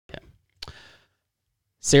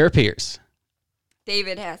Sarah Pierce.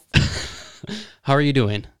 David Hess. How are you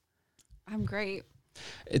doing? I'm great.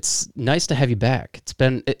 It's nice to have you back.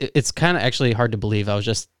 It's kind of actually hard to believe. I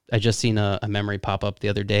just seen a memory pop up the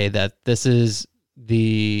other day that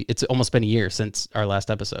it's almost been a year since our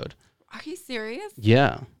last episode. Are you serious?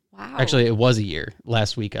 Yeah. Wow. Actually, it was a year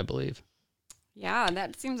last week, I believe. Yeah,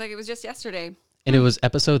 that seems like it was just yesterday. And it was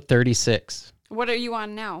episode 36. What are you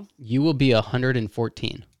on now? You will be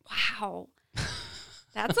 114. Wow.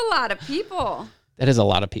 That's a lot of people. That is a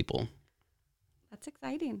lot of people. That's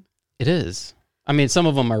exciting. It is. I mean, some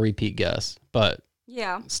of them are repeat guests, but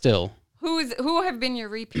Yeah. still. Who have been your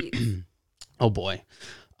repeats? Oh boy.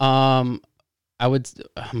 My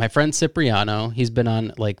friend Cipriano, he's been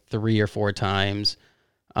on like 3 or 4 times.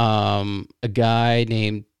 A guy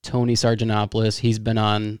named Tony Sargentopoulos, he's been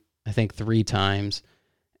on, I think, 3 times.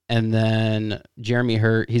 And then Jeremy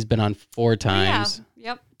Hurt, he's been on 4 times. Yeah.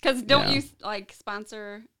 Yep. Because don't you like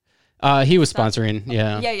sponsor? He was sponsoring.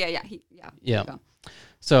 Yeah. Yeah.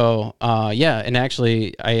 So, and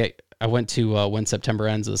actually, I went to When September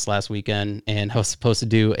Ends this last weekend, and I was supposed to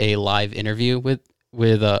do a live interview with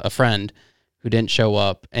a friend who didn't show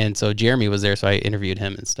up, and so Jeremy was there, so I interviewed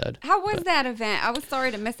him instead. How was that event? I was sorry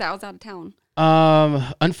to miss it. I was out of town.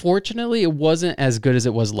 Unfortunately, it wasn't as good as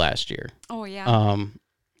it was last year. Oh yeah.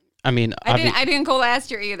 I mean, I didn't go last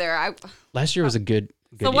year either. Last year was a good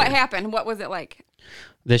So what year. happened? What was it like?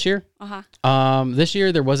 This year? Uh-huh. This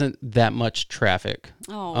year there wasn't that much traffic.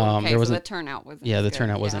 Oh, okay. So the turnout wasn't. Yeah, the good.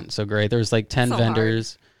 turnout wasn't so great. There was like 10 So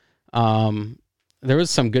vendors. There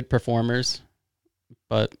was some good performers,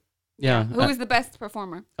 but yeah. Who was the best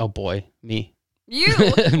performer? Oh boy, me. You.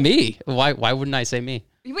 Me? Why wouldn't I say me?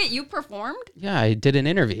 Wait, you performed? Yeah, I did an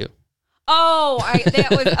interview. Oh,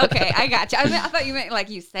 that was okay. I got you. I thought you meant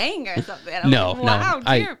like you sang or something. No, wow,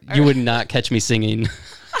 you would not catch me singing.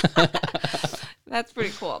 That's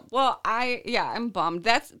pretty cool. Well, I'm bummed.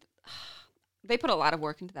 They put a lot of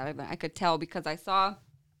work into that event. I could tell because I saw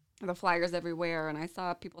the flyers everywhere and I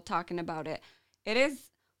saw people talking about it. It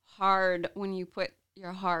is hard when you put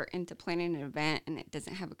your heart into planning an event and it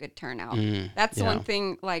doesn't have a good turnout. That's the one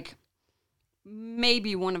thing, like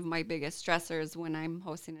maybe one of my biggest stressors when I'm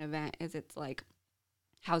hosting an event is it's like,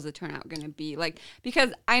 how's the turnout going to be? Like,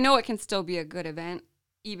 because I know it can still be a good event,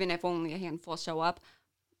 even if only a handful show up.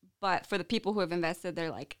 But for the people who have invested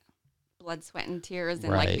their like blood, sweat, and tears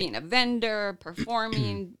and like being a vendor,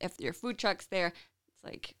 performing, if your food truck's there, it's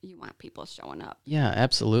like you want people showing up. Yeah,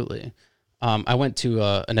 absolutely. I went to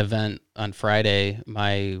an event on Friday.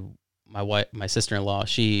 My wife, my sister-in-law,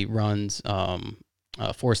 she runs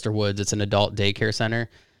Forester Woods. It's an adult daycare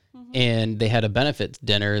center, and they had a benefits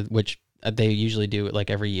dinner, which they usually do it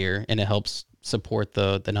like every year, and it helps support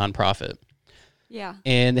the nonprofit. Yeah.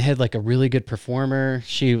 And they had like a really good performer.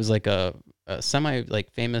 She was like a semi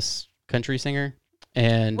like famous country singer.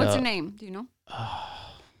 And what's her name? Do you know?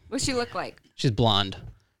 What's she look like? She's blonde.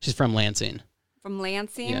 She's from Lansing. From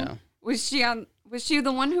Lansing? Yeah. Was she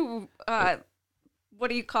the one who what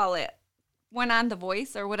do you call it? Went on The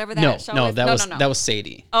Voice or whatever that show is? That was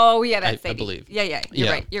Sadie. Oh yeah, that's Sadie. I believe. Yeah.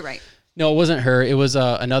 You're right. No, it wasn't her. It was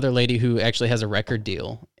another lady who actually has a record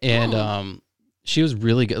deal. And she was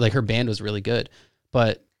really good. Like her band was really good.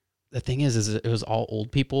 But the thing is it was all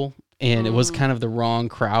old people, and it was kind of the wrong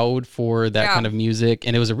crowd for that kind of music.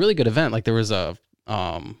 And it was a really good event. Like there was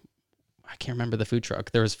I can't remember the food truck.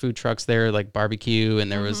 There was food trucks there, like barbecue,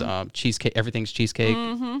 and there was cheesecake. Everything's cheesecake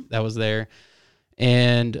that was there.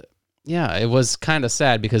 And yeah, it was kind of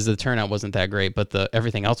sad because the turnout wasn't that great, but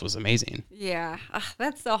everything else was amazing. Yeah,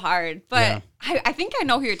 that's so hard. But I think I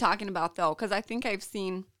know who you're talking about though, because I think I've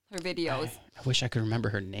seen her videos. I wish I could remember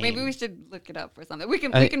her name. Maybe we should look it up or something. We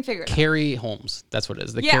can figure it out. Carrie Holmes. That's what it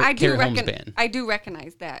is. Carrie Holmes band. I do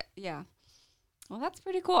recognize that. Yeah. Well, that's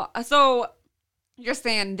pretty cool. So you're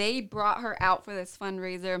saying they brought her out for this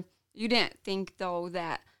fundraiser. You didn't think though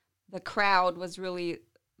that the crowd was really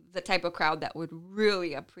the type of crowd that would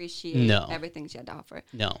really appreciate everything she had to offer.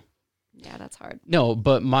 No. Yeah, that's hard. No,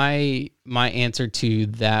 but my answer to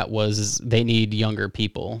that was they need younger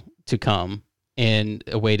people to come. And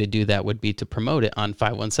a way to do that would be to promote it on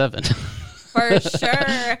 517. For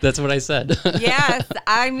sure. That's what I said. Yes.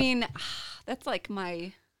 I mean, that's like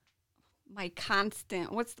my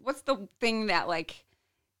constant. What's the thing that like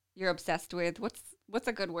you're obsessed with? What's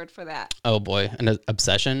a good word for that? Oh boy, an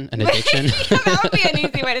obsession, an addiction. Yeah, that would be an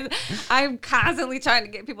easy way to. I'm constantly trying to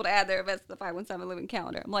get people to add their events to the 517 Living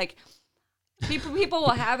Calendar. I'm like, people will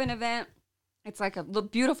have an event. It's like a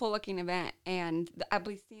beautiful looking event, and I've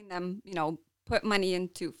seen them, put money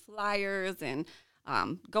into flyers and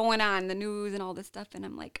going on the news and all this stuff. And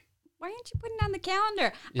I'm like, why aren't you putting it on the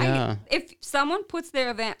calendar? Yeah. If someone puts their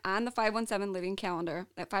event on the 517 Living calendar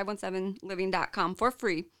at 517living.com for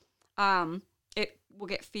free, it will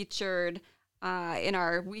get featured in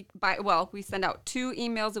our week we send out 2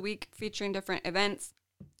 emails a week featuring different events.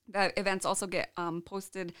 The events also get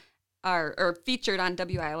posted or featured on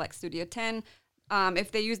WILX Studio 10.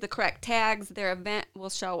 If they use the correct tags, their event will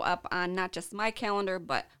show up on not just my calendar,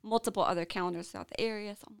 but multiple other calendars throughout the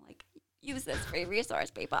area. So I'm like, use this free resource,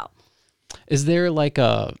 people. Is there like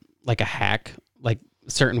a hack, like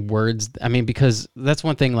certain words? I mean, because that's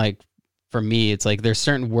one thing, like for me, it's like there's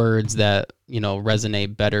certain words that,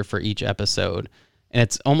 resonate better for each episode. And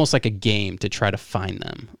it's almost like a game to try to find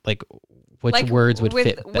them. Like which words would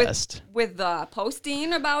fit best. With the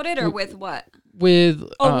posting about it or with what? With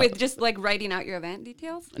just like writing out your event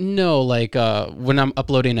details? No, like when I'm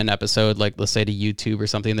uploading an episode, like let's say to YouTube or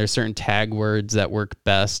something, there's certain tag words that work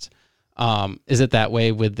best. Is it that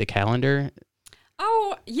way with the calendar?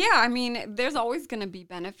 Oh, yeah. I mean, there's always going to be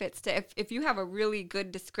benefits to if you have a really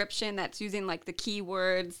good description that's using like the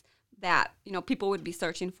keywords that, people would be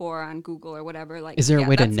searching for on Google or whatever. Like, is there a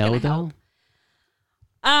way to know though?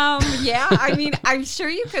 Yeah. I mean, I'm sure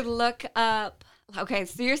you could look up. Okay,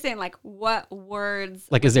 so you're saying like what words?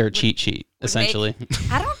 Like, is there a cheat sheet essentially?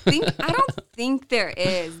 I don't think there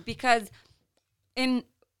is because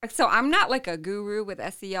so I'm not like a guru with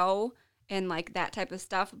SEO and like that type of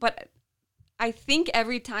stuff, but I think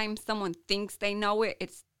every time someone thinks they know it,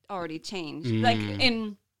 it's already changed. Like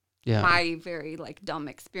in my very like dumb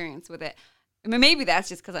experience with it. I mean, maybe that's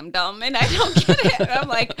just because I'm dumb and I don't get it. I'm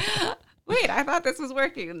like, wait, I thought this was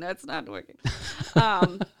working and that's not working.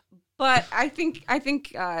 But I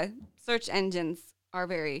think search engines are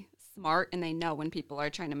very smart and they know when people are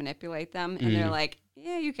trying to manipulate them and they're like,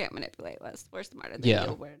 yeah, you can't manipulate us. We're smarter than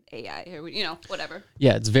you. We're AI or whatever.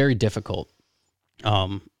 Yeah, it's very difficult.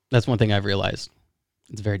 That's one thing I've realized.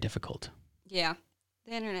 It's very difficult. Yeah.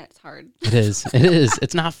 The internet's hard. It is. It is.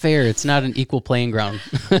 It's not fair. It's not an equal playing ground.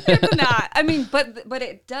 It's not. I mean, but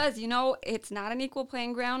it does, it's not an equal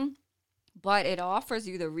playing ground, but it offers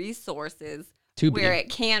you the resources where it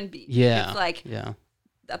can be. Yeah. It's like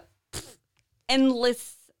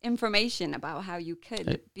endless information about how you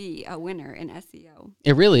could be a winner in SEO.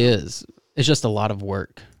 It really is. It's just a lot of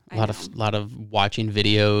work. A lot of watching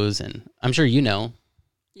videos, and I'm sure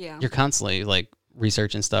Yeah. you're constantly like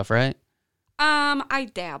researching stuff, right? I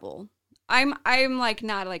dabble. I'm like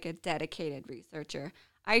not like a dedicated researcher.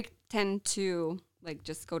 I tend to like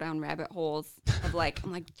just go down rabbit holes of like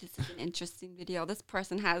I'm like, this is an interesting video. This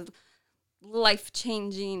person has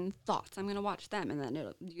life-changing thoughts. I'm gonna watch them, and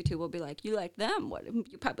then YouTube will be like, you like them? What?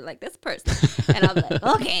 You probably like this person. And I'll be like,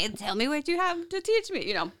 okay, tell me what you have to teach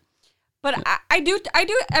me. But I do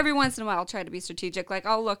every once in a while. I'll try to be strategic. Like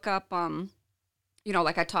I'll look up,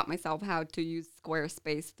 like I taught myself how to use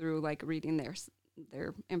Squarespace through like reading their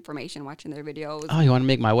information, watching their videos. Oh, you want to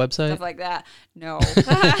make my website? Stuff like that. No,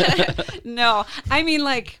 no. I mean,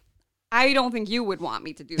 like, I don't think you would want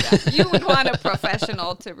me to do that. You would want a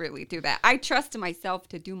professional to really do that. I trust myself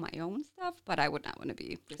to do my own stuff, but I would not want to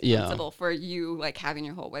be responsible for you like having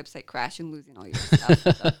your whole website crash and losing all your stuff.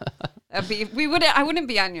 So I wouldn't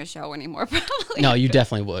be on your show anymore, probably. No, you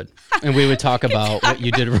definitely would. And we would talk about what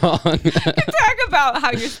you did wrong. Talk about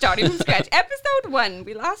how you're starting from scratch. Episode 1,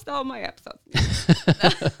 we lost all my episodes.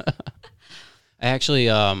 I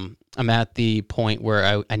actually, I'm at the point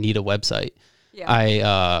where I need a website.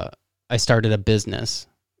 Yeah. I started a business.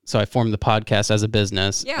 So I formed the podcast as a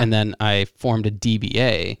business, and then I formed a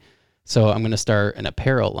DBA. So I'm going to start an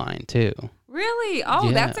apparel line too. Really?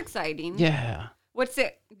 Oh, that's exciting. Yeah. What's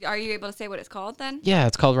it? Are you able to say what it's called then? Yeah,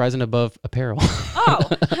 it's called Rising Above Apparel. Oh,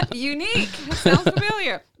 unique. Sounds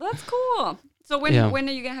familiar. That's cool. So when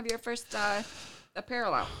are you gonna have your first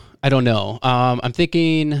apparel out? I don't know. I'm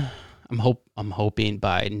thinking. I'm hoping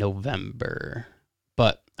by November,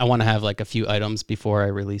 but I want to have like a few items before I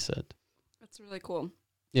release it. That's really cool.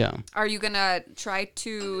 Yeah. Are you gonna try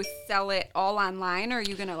to sell it all online, or are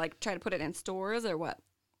you gonna like try to put it in stores, or what?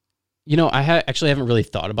 I actually haven't really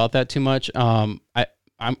thought about that too much. I'm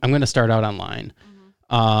going to start out online,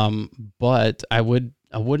 but I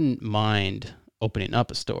wouldn't mind opening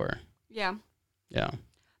up a store. Yeah. Yeah.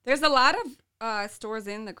 There's a lot of stores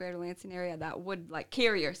in the Greater Lansing area that would like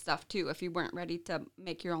carry your stuff too if you weren't ready to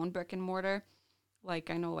make your own brick and mortar. Like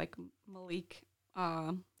I know, like Malik,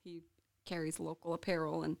 he carries local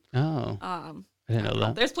apparel, and I didn't know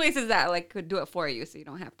that. There's places that like could do it for you, so you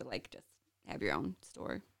don't have to like just have your own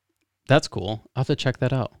store. That's cool. I'll have to check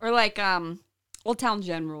that out. Or like Old Town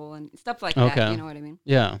General and stuff like that. You know what I mean?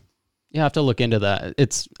 Yeah. Yeah, I have to look into that.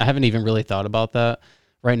 I haven't even really thought about that.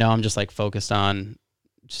 Right now I'm just like focused on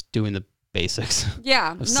just doing the basics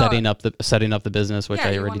Yeah. of setting up the business, which Yeah,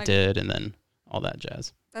 I you already wanna- did, and then all that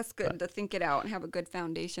jazz. That's good to think it out and have a good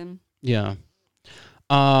foundation. Yeah.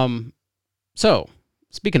 So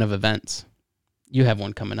speaking of events, you have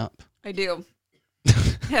one coming up. I do.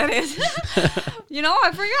 That is.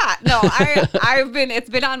 I forgot. No, it's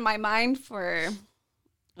been on my mind for,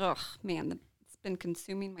 oh man, it's been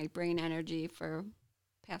consuming my brain energy for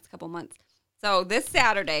past couple months. So this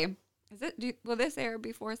Saturday, will this air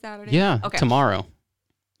before Saturday? Yeah. Okay. Tomorrow.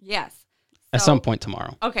 Yes. At So- some point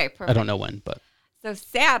tomorrow. Okay, perfect. I don't know when, but So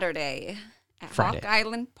Saturday at Friday. Hawk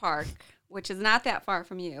Island Park, which is not that far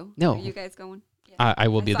from you. No. Are you guys going? Yeah. I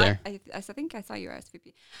will be there. I think I saw your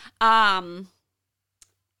SVP.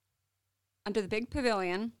 Under the big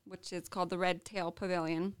pavilion, which is called the Red Tail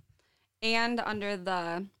Pavilion, and under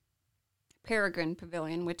the Peregrine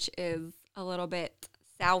Pavilion, which is a little bit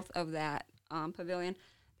south of that pavilion,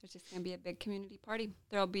 there's just going to be a big community party.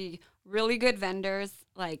 There'll be really good vendors,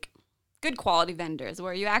 like good quality vendors,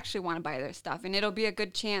 where you actually want to buy their stuff. And it'll be a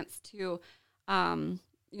good chance to,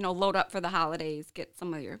 load up for the holidays, get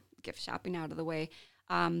some of your gift shopping out of the way.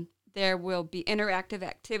 There will be interactive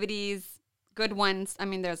activities, good ones. I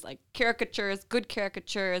mean, there's like caricatures, good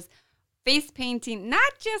caricatures, face painting,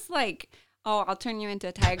 not just like, oh, I'll turn you into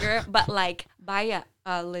a tiger, but like by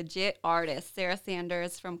a legit artist, Sarah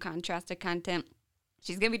Sanders from Contrasted Content.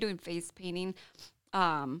 She's going to be doing face painting.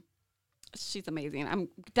 She's amazing. I'm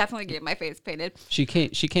definitely getting my face painted. she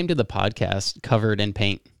came to the podcast covered in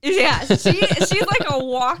paint. Yeah, she's like a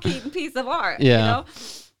walking piece of art. Yeah.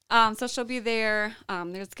 So she'll be there.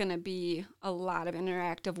 There's gonna be a lot of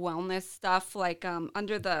interactive wellness stuff, like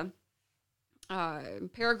under the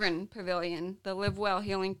Peregrine Pavilion, the Live Well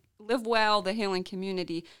the Healing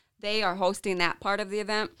Community. They are hosting that part of the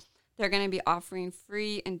event. They're going to be offering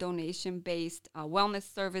free and donation-based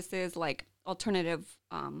wellness services, like alternative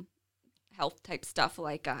health type stuff,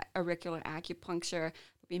 like auricular acupuncture.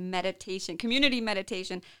 There'll be meditation, community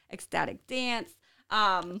meditation, ecstatic dance.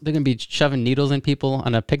 They're gonna be shoving needles in people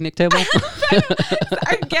on a picnic table.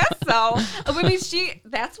 I guess so. I mean,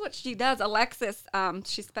 that's what she does. Alexis,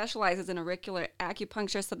 she specializes in auricular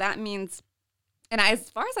acupuncture. So that means, and as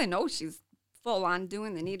far as I know, she's full on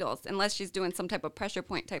doing the needles, unless she's doing some type of pressure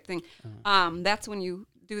point type thing. That's when you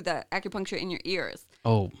do the acupuncture in your ears.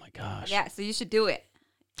 Oh my gosh. Yeah, so you should do it.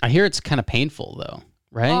 I hear it's kind of painful though,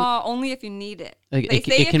 right? Only if you need it. Like, They it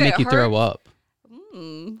say can if make you throw hurts- up.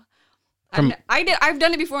 I've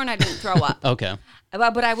done it before and I didn't throw up. Okay.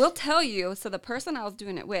 But I will tell you, so the person I was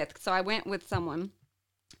doing it with, so I went with someone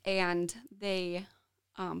and they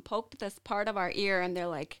poked this part of our ear and they're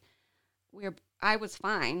like, I was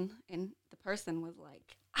fine. And the person was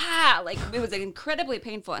like, like it was incredibly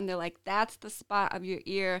painful. And they're like, that's the spot of your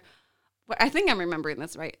ear. But I think I'm remembering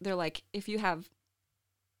this right. They're like, if you have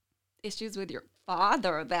issues with your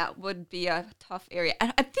father, that would be a tough area.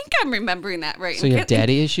 I think I'm remembering that right. So you have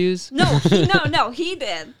daddy issues? No, he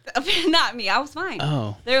did. Not me. I was fine.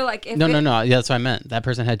 Oh. They're like, No. Yeah, that's what I meant. That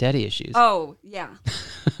person had daddy issues. Oh, yeah.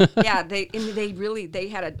 Yeah, they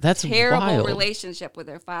had a That's terrible wild. relationship with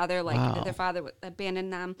their father. Like Wow. their father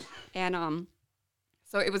abandoned them, and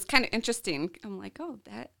so it was kind of interesting. I'm like, oh,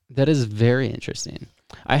 That is very interesting.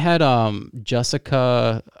 I had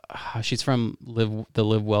Jessica. She's from the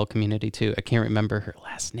Live Well community too. I can't remember her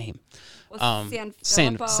last name. was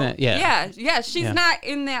San Filippo. Yeah. Yeah. She's Yeah. not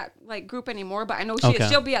in that like group anymore, but I know she Okay.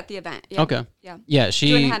 is. She'll be at the event. Yeah. Okay. Yeah. Yeah, Doing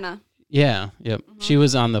she. henna. Yeah, yep. She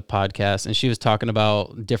was on the podcast and she was talking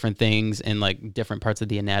about different things and like different parts of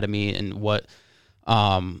the anatomy and what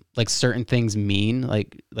like certain things mean,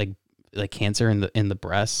 like cancer in the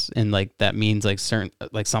breasts, and like that means like certain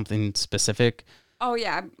like something specific. Oh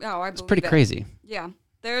yeah. Oh, I believe It's pretty it. crazy. Yeah.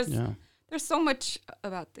 There's Yeah. so much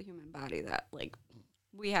about the human body that like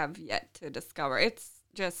we have yet to discover. It's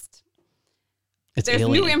just It's there's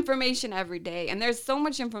alien. new information every day, and there's so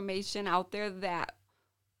much information out there that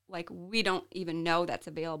like we don't even know that's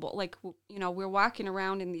available. Like we're walking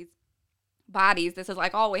around in these bodies. This is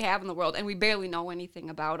like all we have in the world, and we barely know anything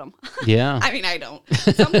about them. Yeah. I mean, I don't.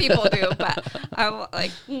 Some people do, but I'm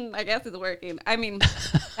like, I guess it's working. I mean,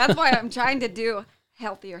 that's why I'm trying to do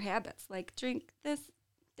healthier habits, like drink this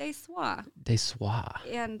Day Swa. They swah.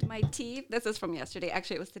 And my tea, this is from yesterday.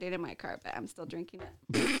 Actually, it was today in my car, but I'm still drinking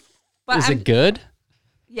it. But Is it good?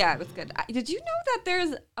 Yeah, it was good. Did you know that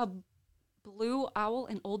there's a blue owl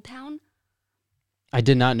in Old Town? I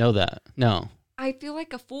did not know that. No. I feel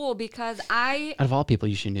like a fool because Out of all people,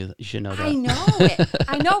 you should know that. I know it.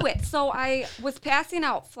 I know it. So I was passing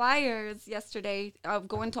out flyers yesterday of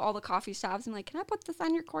going to all the coffee shops. I'm like, can I put this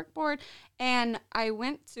on your cork board? And I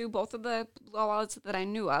went to both of the blowouts that I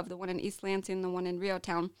knew of, the one in East Lansing, the one in Rio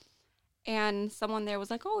Town. And someone there was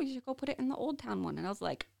like, oh, you should go put it in the Old Town one. And I was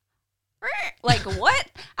like what?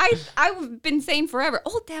 I've been saying forever,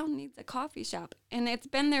 Old Town needs a coffee shop. And it's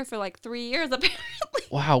been there for like 3 years apparently.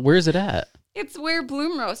 Wow, where's it at? It's where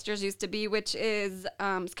Bloom Roasters used to be, which is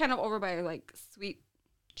it's kind of over by like Sweet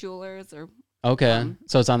Jewelers or Okay,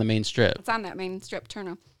 so it's on the main strip. it's on that main strip.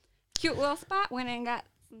 Turner, cute little spot. Went and got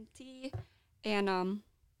some tea, and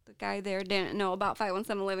the guy there didn't know about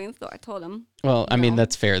 517 Living, so I told him. Well, I mean No.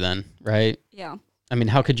 that's fair then, right? Yeah, I mean,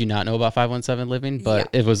 how could you not know about 517 Living? But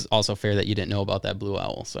it was also fair that you didn't know about that Blue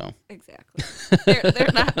Owl. So exactly.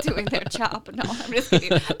 they're not doing their job. No, I'm just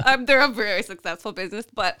kidding. They're a very successful business,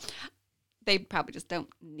 but they probably just don't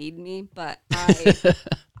need me. But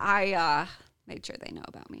I made sure they know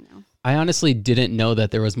about me now. I honestly didn't know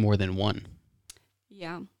that there was more than one.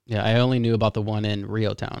 Yeah. Yeah, I only knew about the one in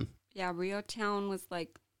Rio Town. Yeah, Rio Town was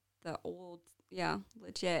like the old,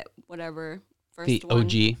 legit, whatever, first The one.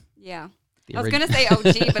 OG. Yeah. The I was orig- going to say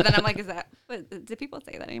OG, but then I'm like, do people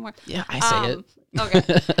say that anymore? Yeah, I say it. Okay.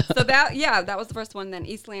 So that was the first one. Then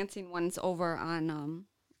East Lansing one's over on,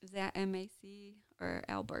 is that MAC or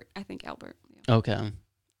Albert? I think Albert. Yeah. Okay.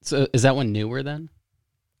 So is that one newer then?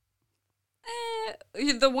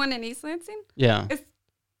 The one in East Lansing? Yeah.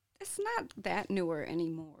 It's not that newer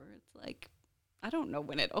anymore. It's like, I don't know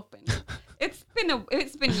when it opened. It's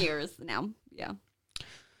been years now. Yeah.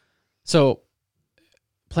 So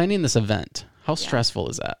planning this event, how stressful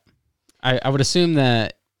is that? I would assume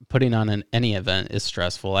that putting on any event is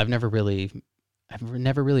stressful. I've never really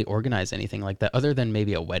organized anything like that other than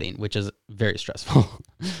maybe a wedding, which is very stressful.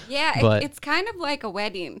 Yeah, But- it's kind of like a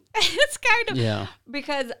wedding. It's kind of Yeah.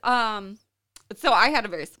 because so I had a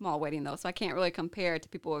very small wedding though, so I can't really compare to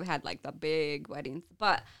people who've had like the big weddings.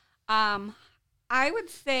 But I would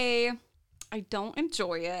say I don't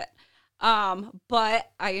enjoy it.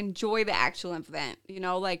 But I enjoy the actual event. You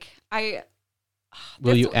know, like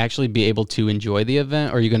Will you actually be able to enjoy the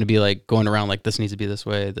event, or are you going to be like going around like this needs to be this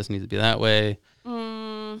way, this needs to be that way,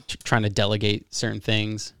 trying to delegate certain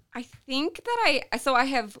things? I think that I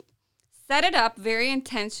have set it up very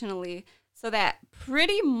intentionally so that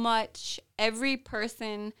pretty much every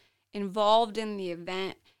person involved in the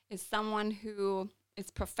event is someone who is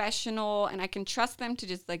professional and I can trust them to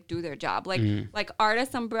just like do their job. Like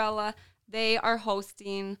Artist Umbrella, they are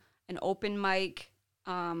hosting an open mic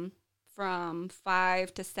from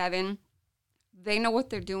 5 to 7. They know what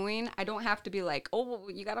they're doing. I don't have to be like, oh,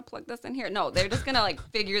 you got to plug this in here. No, they're just going to like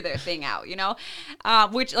figure their thing out, you know,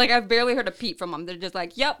 which like I've barely heard a peep from them. They're just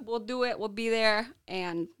like, yep, we'll do it. We'll be there.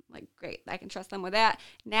 And like, great. I can trust them with that.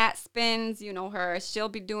 Nat Spins, you know her. She'll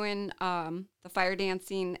be doing the fire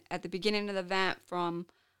dancing at the beginning of the event from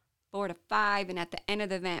 4 to 5. And at the end of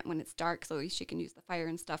the event when it's dark so she can use the fire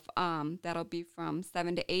and stuff, that'll be from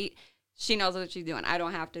 7 to 8. She knows what she's doing. I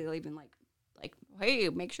don't have to even like, hey,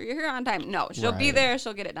 make sure you're here on time. No, she'll be there.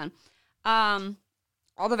 She'll get it done.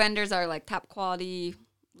 All the vendors are like top quality,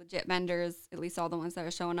 legit vendors, at least all the ones that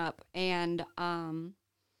are showing up. And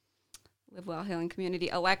Live Well Healing Community.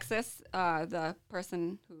 Alexis, the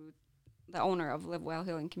owner of Live Well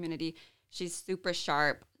Healing Community, she's super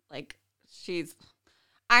sharp. Like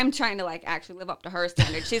I'm trying to like actually live up to her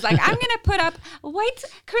standards. She's like, I'm gonna put up white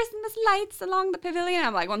Christmas lights along the pavilion.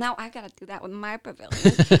 I'm like, well, now I gotta do that with my pavilion.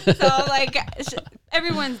 So like,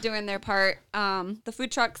 everyone's doing their part. The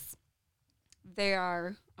food trucks, they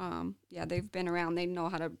are, they've been around. They know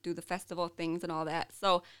how to do the festival things and all that.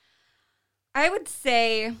 So I would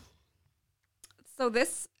say, so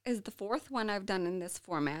this is the 4th one I've done in this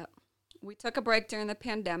format. We took a break during the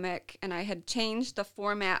pandemic, and I had changed the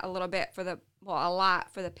format a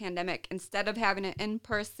lot for the pandemic. Instead of having an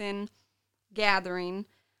in-person gathering,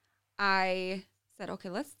 I said,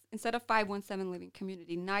 okay, instead of 517 Living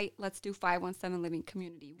Community Night, let's do 517 Living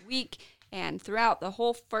Community Week. And throughout the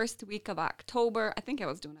whole first week of October, I think I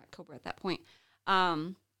was doing October at that point,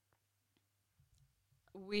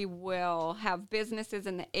 we will have businesses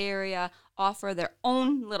in the area offer their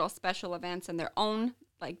own little special events and their own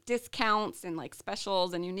like discounts and like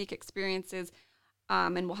specials and unique experiences.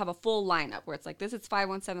 And we'll have a full lineup where it's like, this is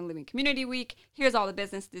 517 Living Community Week. Here's all the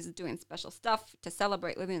businesses doing special stuff to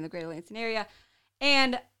celebrate living in the Greater Lansing area.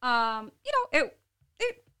 And,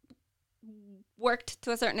 it worked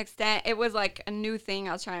to a certain extent. It was like a new thing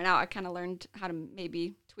I was trying out. I kind of learned how to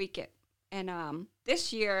maybe tweak it. And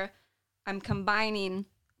this year, I'm combining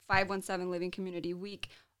 517 Living Community Week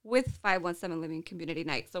with 517 Living Community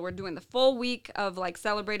Night. So we're doing the full week of like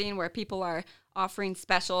celebrating where people are offering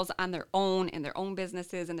specials on their own in their own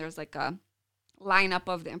businesses. And there's like a lineup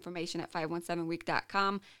of the information at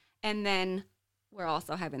 517week.com. And then we're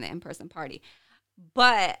also having the in-person party.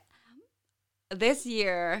 But this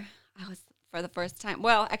year, I was for the first time,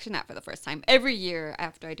 well, actually not for the first time. Every year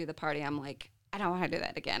after I do the party, I'm like, I don't want to do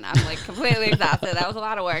that again. I'm like completely exhausted. That was a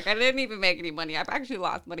lot of work. I didn't even make any money. I've actually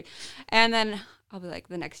lost money. And then I'll be like,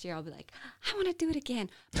 the next year, I'll be like, I want to do it again.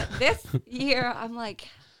 But this year, I'm like,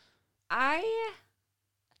 I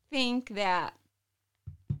think that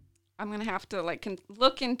I'm going to have to like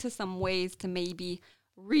look into some ways to maybe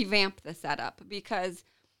revamp the setup, because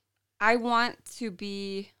I want to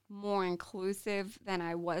be more inclusive than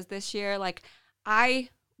I was this year. Like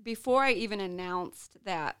before I even announced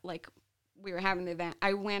that like we were having the event,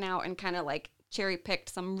 I went out and kind of like cherry picked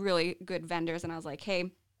some really good vendors. And I was like,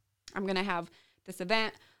 hey, I'm going to have this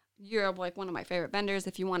event. You're like one of my favorite vendors.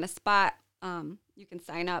 If you want a spot, you can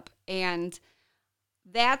sign up. And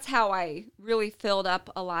that's how I really filled up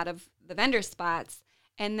a lot of the vendor spots.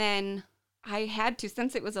 And then I had to,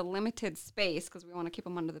 since it was a limited space, because we want to keep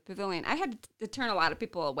them under the pavilion, I had to turn a lot of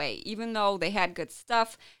people away, even though they had good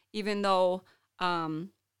stuff, even though,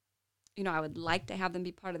 I would like to have them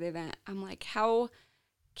be part of the event. I'm like, how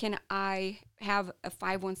can I have a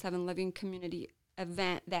 517 Living Community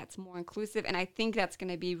event that's more inclusive? And I think that's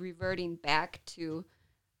going to be reverting back to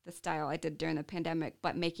the style I did during the pandemic,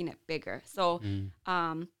 but making it bigger. So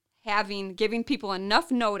giving people enough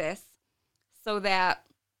notice so that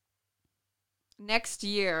next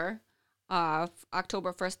year,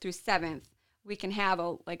 October 1st through 7th, we can have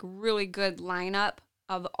a like really good lineup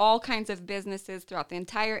of all kinds of businesses throughout the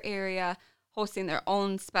entire area hosting their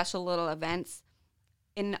own special little events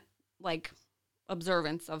in like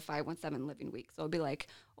observance of 517 Living Week. So it'll be like,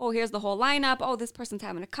 oh, here's the whole lineup. Oh, this person's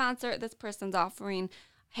having a concert. This person's offering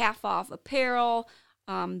half off apparel.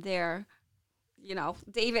 David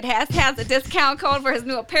has a discount code for his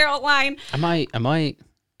new apparel line. I might.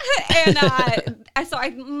 And so I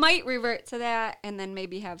might revert to that, and then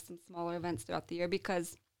maybe have some smaller events throughout the year,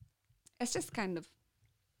 because it's just kind of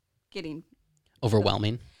getting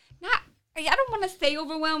overwhelming. I don't want to say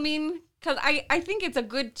overwhelming, because I think it's a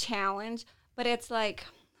good challenge, but it's like,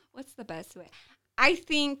 what's the best way? I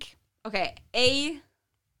think, okay, I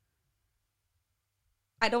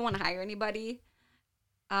don't want to hire anybody.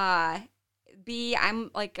 B,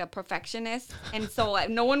 I'm like a perfectionist, and so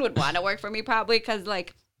no one would want to work for me probably, because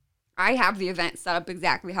like I have the event set up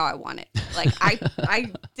exactly how I want it. Like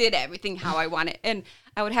I did everything how I want it, and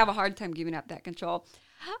I would have a hard time giving up that control.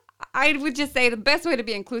 I would just say the best way to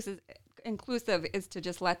be inclusive is to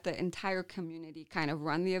just let the entire community kind of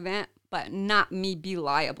run the event, but not me be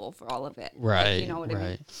liable for all of it. Right. Like, you know what I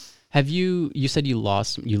mean? Have you said you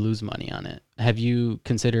lose money on it. Have you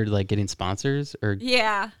considered like getting sponsors or?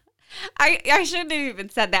 Yeah. I shouldn't have even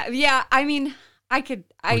said that. Yeah. I mean,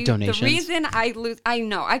 donations? The reason I lose, I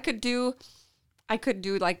know I could do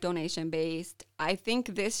like donation based. I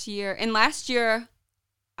think this year and last year,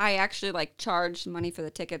 I actually like charged money for the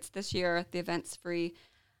tickets. This year, the event's free.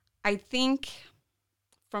 I think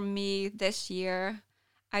for me this year,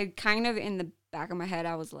 I kind of in the back of my head,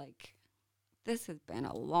 I was like, this has been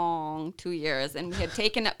a long 2 years, and we had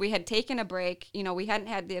taken a break. We hadn't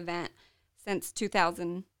had the event since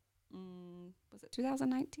 2000. Was it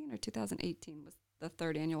 2019 or 2018 was the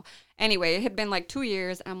third annual? Anyway, it had been like 2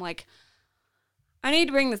 years, and I'm like, I need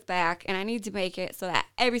to bring this back, and I need to make it so that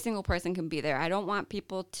every single person can be there. I don't want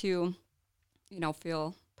people to,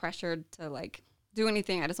 feel pressured to like do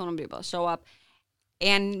anything. I just want them to be able to show up.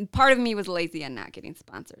 And part of me was lazy and not getting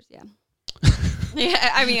sponsors. Yeah.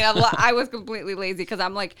 Yeah. I mean, I was completely lazy, because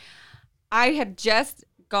I'm like, I had just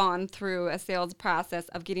gone through a sales process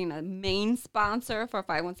of getting a main sponsor for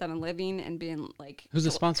 517 Living and being like, who's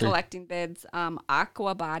the sponsor? Collecting bids.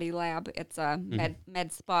 Aqua Body Lab. It's a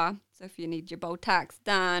med spa. So if you need your Botox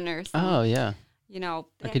done or something. Oh yeah.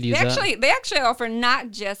 I could use that. They actually offer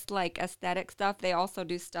not just like aesthetic stuff. They also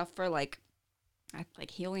do stuff for like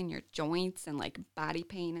healing your joints and like body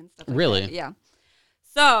pain and stuff like really? that. Yeah.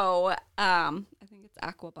 So I think it's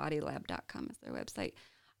aquabodylab.com is their website.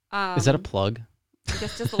 Is that a plug?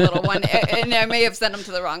 Just a little one. And I may have sent them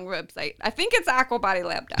to the wrong website. I think it's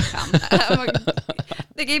aquabodylab.com.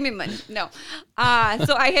 They gave me money. No.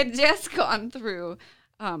 So I had just gone through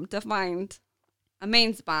to find a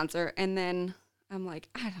main sponsor, and then I'm like,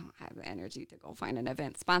 I don't have the energy to go find an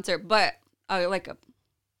event sponsor, but like a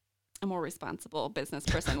more responsible business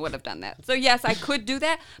person would have done that. So yes, I could do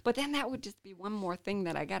that, but then that would just be one more thing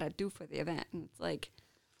that I got to do for the event. And it's like,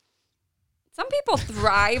 some people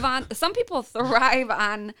thrive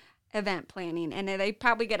on event planning, and they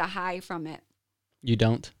probably get a high from it. You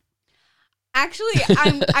don't? Actually,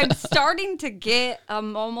 I'm starting to get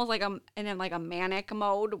almost like I'm in like a manic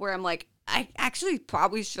mode where I'm like, I actually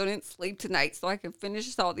probably shouldn't sleep tonight so I can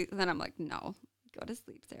finish all these. And then I'm like, no, go to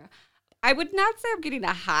sleep, Sarah. I would not say I'm getting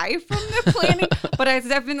a high from the planning, but it's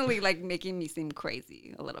definitely like making me seem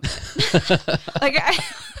crazy a little bit. Like,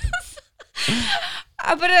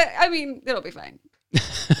 I mean, it'll be fine.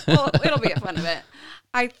 Well, it'll be a fun event.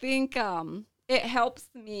 I think it helps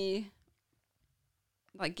me,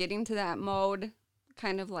 like, getting to that mode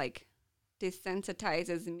kind of like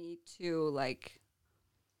desensitizes me to like,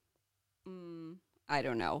 I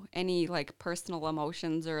don't know, any like personal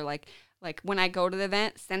emotions or like when I go to the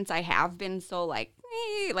event, since I have been so like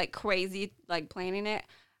crazy, like planning it,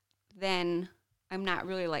 then I'm not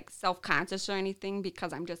really like self-conscious or anything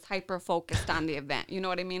because I'm just hyper focused on the event. You know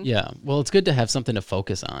what I mean? Yeah. Well, it's good to have something to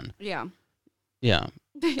focus on. Yeah. Yeah.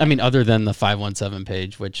 I mean, other than the 517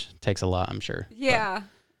 page, which takes a lot, I'm sure. Yeah. But.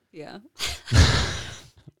 Yeah.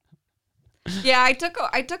 Yeah. I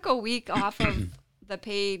took a week off of the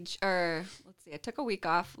page, or let's see, I took a week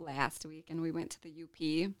off last week and we went to the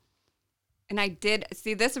UP. And I did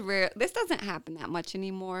see this doesn't happen that much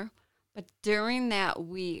anymore. But during that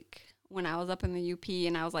week when I was up in the UP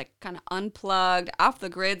and I was like kind of unplugged off the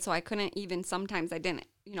grid, so I couldn't even, sometimes I didn't,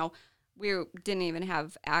 we didn't even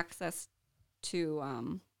have access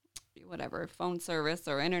to whatever phone service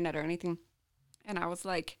or internet or anything. And I was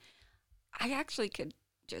like, I actually could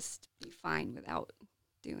just be fine without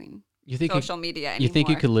doing social media anymore. You think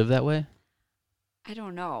you could live that way? I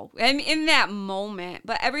don't know. I mean, in that moment,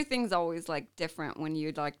 but everything's always like different when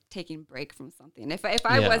you're like taking a break from something. If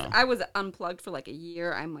I was unplugged for like a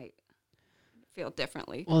year, I might feel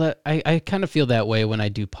differently. Well, I kind of feel that way when I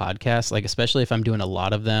do podcasts, like especially if I'm doing a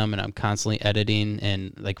lot of them and I'm constantly editing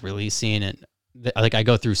and like releasing, and like I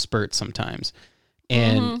go through spurts sometimes.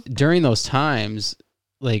 And during those times,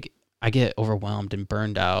 like I get overwhelmed and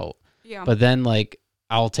burned out. Yeah. But then like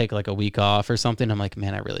I'll take like a week off or something. I'm like,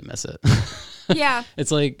 man, I really miss it. Yeah.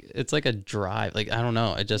 It's like a drive. Like, I don't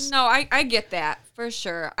know. No, I get that for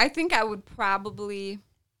sure. I think I would probably,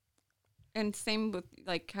 and same with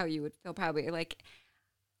like how you would feel probably, like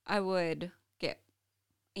I would get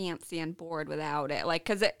antsy and bored without it. Like,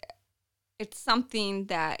 cause it's something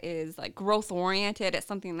that is like growth oriented. It's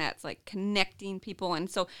something that's like connecting people. And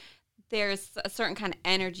so there's a certain kind of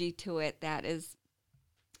energy to it that is,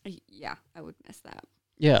 yeah, I would miss that.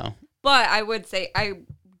 Yeah. But I would say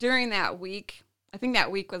during that week, I think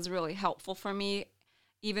that week was really helpful for me,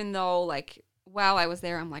 even though like while I was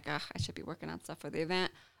there, I'm like, I should be working on stuff for the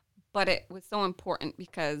event. But it was so important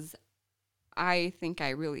because I think I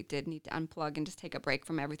really did need to unplug and just take a break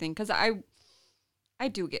from everything, because I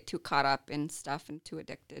do get too caught up in stuff and too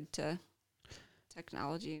addicted to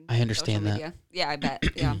technology. And I understand that. media. Yeah, I bet.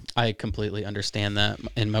 Yeah. I completely understand that.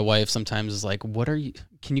 And my wife sometimes is like,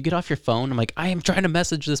 can you get off your phone? I'm like, I am trying to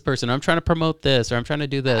message this person. I'm trying to promote this, or I'm trying to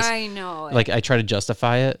do this. I know. Like I try to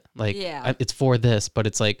justify it. Like it's for this, but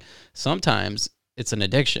it's like, sometimes it's an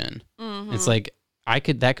addiction. Mm-hmm. It's like,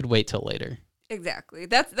 that could wait till later. Exactly.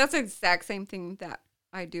 That's the exact same thing that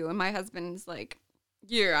I do. And my husband's like,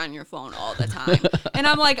 you're on your phone all the time. And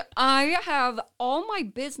I'm like, I have all my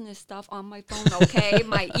business stuff on my phone, okay?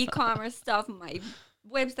 My e-commerce stuff, my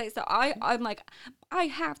website stuff. I'm like, I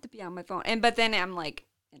have to be on my phone. But then I'm like,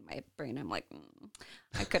 in my brain, I'm like,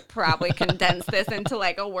 I could probably condense this into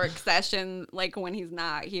like a work session, like when he's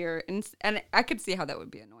not here. And I could see how that would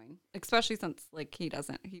be annoying, especially since like he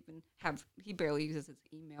barely uses his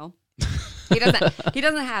email. He doesn't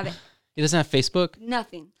have it. He doesn't have Facebook?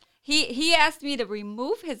 Nothing. He asked me to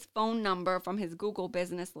remove his phone number from his Google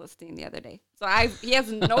business listing the other day. So he has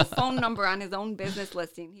no phone number on his own business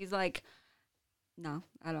listing. He's like, no,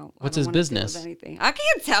 I don't. What's his business? Anything. I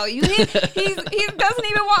can't tell you. He doesn't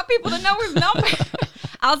even want people to know his number.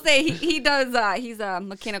 I'll say he does. He's a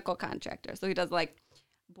mechanical contractor, so he does like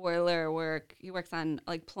boiler work. He works on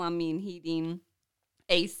like plumbing, heating,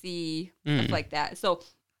 AC, stuff like that. So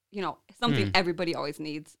something everybody always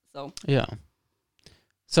needs. So yeah.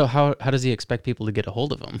 So how does he expect people to get a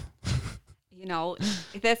hold of him?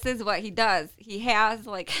 This is what he does. He has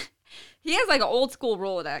like an old school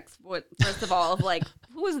Rolodex. First of all, of like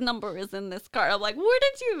whose number is in this card. I'm like, where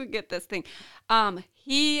did you get this thing?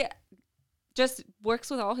 He just works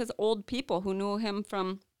with all his old people who knew him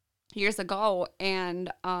from years ago,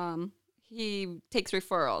 and he takes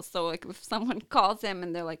referrals. So like if someone calls him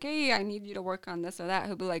and they're like, hey, I need you to work on this or that,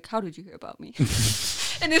 he'll be like, how did you hear about me?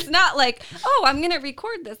 And it's not like, oh, I'm going to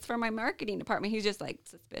record this for my marketing department. He's just like,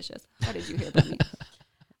 suspicious. How did you hear about me?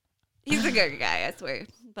 He's a good guy, I swear.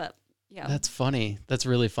 But yeah. That's funny. That's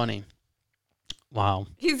really funny. Wow.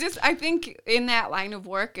 He's just, I think in that line of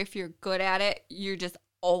work, if you're good at it, you're just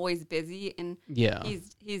always busy. And Yeah.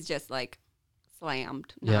 he's just like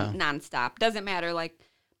slammed Yeah. nonstop. Doesn't matter. Like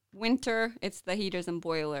winter, it's the heaters and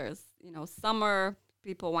boilers. Summer,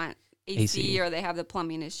 people want AC. or they have the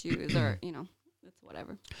plumbing issues or, it's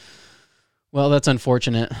whatever. Well, that's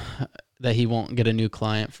unfortunate that he won't get a new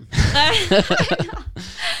client.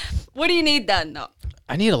 What do you need done? No.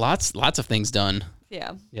 I need lots of things done.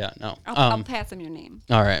 Yeah. Yeah, no. I'll pass him your name.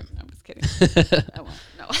 All right. I'm just kidding. I won't.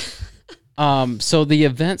 No. So the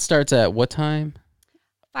event starts at what time?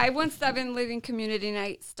 517 Living Community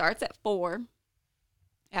Night starts at 4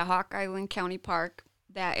 at Hawk Island County Park.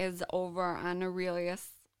 That is over on Aurelius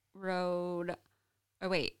Road.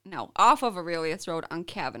 Off of Aurelius Road on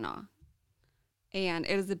Kavanaugh. And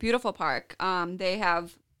it is a beautiful park. They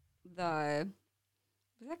have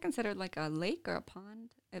is that considered like a lake or a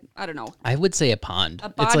pond? I don't know. I would say a pond. A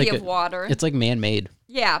body of water. It's like man-made.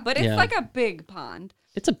 Yeah, but it's like a big pond.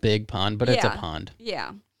 It's a big pond, but it's a pond.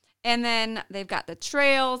 Yeah. And then they've got the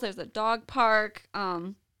trails. There's a dog park.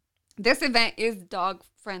 This event is dog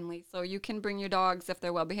friendly, so you can bring your dogs if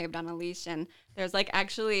they're well behaved on a leash. And there's like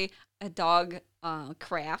actually a dog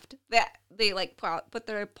craft that they like put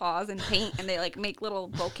their paws and paint, and they like make little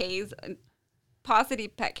bouquets. Paw City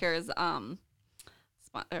Pet Care is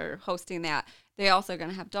hosting that. They also are going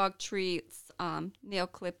to have dog treats, nail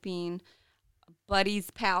clipping. Buddies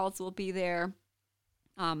Pals will be there.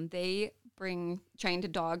 They bring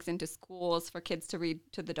trained dogs into schools for kids to read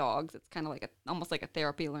to the dogs. It's kind of like almost like a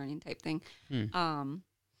therapy learning type thing.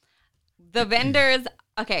 The vendors,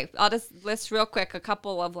 okay, I'll just list real quick a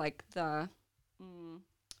couple of like the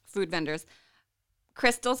food vendors.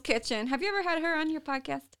 Crystal's Kitchen. Have you ever had her on your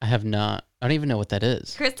podcast? I have not. I don't even know what that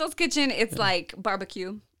is. Crystal's Kitchen is like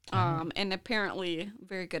barbecue, and apparently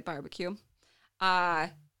very good barbecue.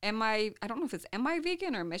 I don't know if it's MI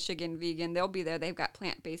Vegan or Michigan Vegan. They'll be there. They've got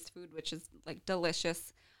plant-based food, which is like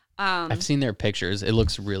delicious. I've seen their pictures. It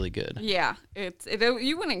looks really good. Yeah,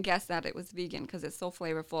 you wouldn't guess that it was vegan because it's so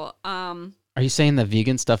flavorful. Are you saying that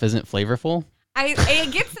vegan stuff isn't flavorful?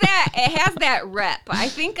 It gets that. It has that rep. I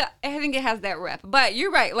think it has that rep. But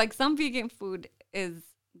you're right. Like some vegan food is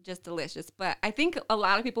just delicious. But I think a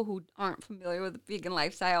lot of people who aren't familiar with the vegan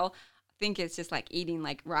lifestyle think it's just like eating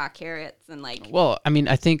like raw carrots and like. Well, I mean,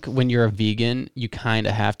 I think when you're a vegan, you kind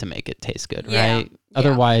of have to make it taste good, Yeah, right?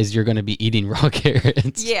 Otherwise, you're going to be eating raw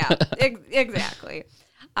carrots. Yeah, exactly.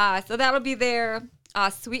 So that'll be there.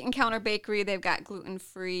 Sweet Encounter Bakery. They've got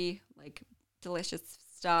gluten-free, like delicious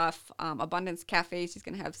stuff. Abundance Cafe. She's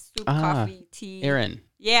gonna have soup, coffee, tea. Erin.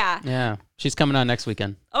 Yeah. She's coming on next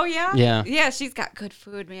weekend. Oh yeah. Yeah. She's got good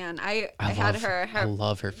food, man. I had her. I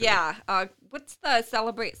love her food. Yeah. What's the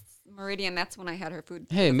Celebrate Meridian? That's when I had her food.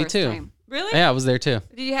 Hey, the me first too. time. Really? Yeah, I was there too.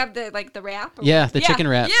 Did you have the wrap? Yeah, the chicken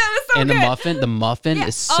wrap. Yeah, it was so and good. the muffin. The muffin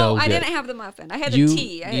is so good. I didn't have the muffin. I had you the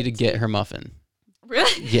tea. need to get her muffin.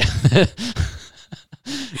 Really? Yeah.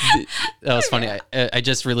 That was funny. I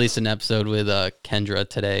just released an episode with Kendra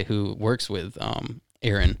today, who works with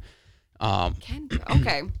Erin. Kendra.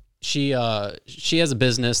 Okay. She has a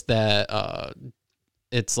business that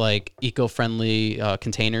it's like eco-friendly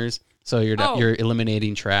containers. So you're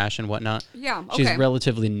eliminating trash and whatnot. Yeah. Okay. She's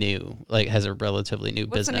relatively new, like has a relatively new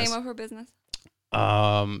What's business. the name of her business?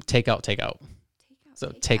 Takeout.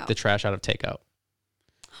 So take the trash out of takeout.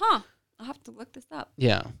 Huh. I'll have to look this up.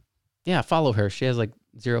 Yeah. Yeah, follow her. She has like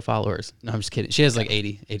 0 followers. No, I'm just kidding. She has like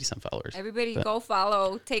 80 some followers. Everybody go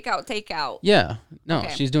follow Takeout. Yeah. No,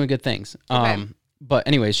 Okay. she's doing good things. Okay. But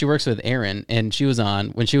anyway, she works with Erin, and when she was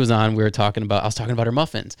on, I was talking about her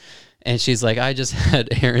muffins. And she's like, I just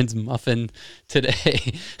had Erin's muffin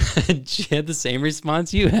today. And she had the same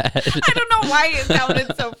response you had. I don't know why it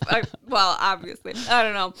sounded so well, obviously. I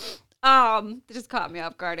don't know. It just caught me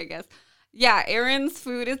off guard, I guess. Yeah, Erin's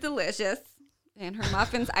food is delicious. And her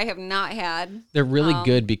muffins I have not had. They're really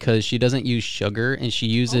good because she doesn't use sugar, and she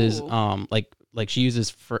uses she uses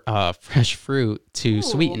fresh fruit to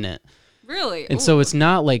sweeten it. Really? And so it's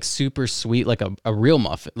not like super sweet like a real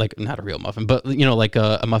muffin, like not a real muffin, but like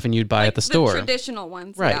a muffin you'd buy like at the store. Traditional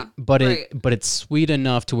ones, right? Yeah. But it's sweet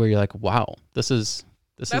enough to where you're like, wow, this is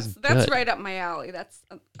that's good. right up my alley.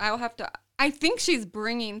 I'll have to. I think she's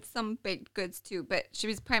bringing some baked goods too, but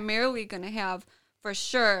she's primarily going to have for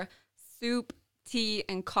sure soup, tea,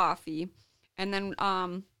 and coffee, and then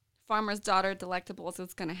Farmer's Daughter Delectables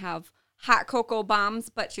is going to have hot cocoa bombs,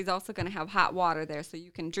 but she's also going to have hot water there, so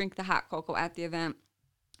you can drink the hot cocoa at the event.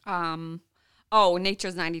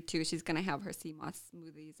 Nature's 92, she's going to have her sea moss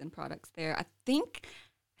smoothies and products there. I think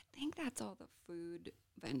think that's all the food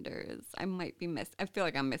vendors. I might be I feel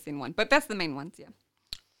like I'm missing one, but that's the main ones, yeah.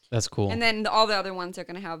 That's cool. And then all the other ones are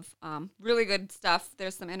going to have really good stuff.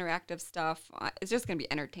 There's some interactive stuff. It's just going to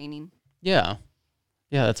be entertaining. Yeah.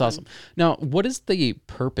 Yeah, that's awesome. Now, what is the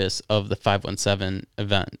purpose of the 517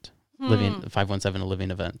 event? The 517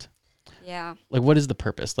 Living event? Yeah. Like, what is the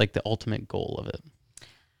purpose? Like, the ultimate goal of it?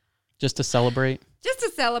 Just to celebrate? Just to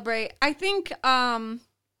celebrate. I think,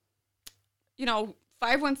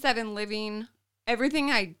 517 Living,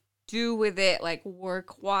 everything I do with it, like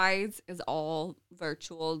work-wise, is all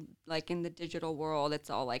virtual. Like in the digital world, it's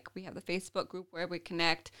all like we have the Facebook group where we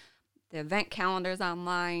connect, the event calendars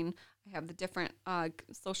online. I have the different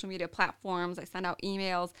social media platforms. I send out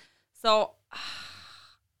emails. So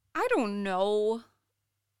I don't know,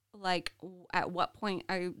 like, at what point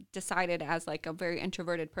I decided as, like, a very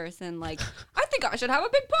introverted person, like, I think I should have a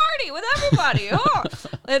big party with everybody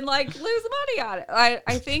and, like, lose money on it.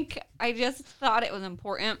 I think I just thought it was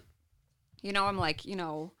important. I'm like,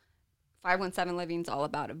 517 Living's all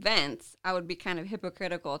about events. I would be kind of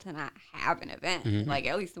hypocritical to not have an event, like,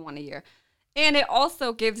 at least one a year. And it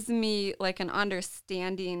also gives me, like, an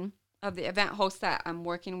understanding of the event hosts that I'm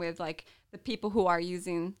working with, like, the people who are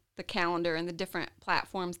using the calendar and the different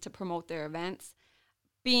platforms to promote their events.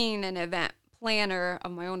 Being an event planner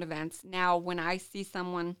of my own events, now when I see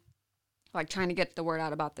someone, like, trying to get the word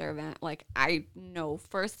out about their event, like, I know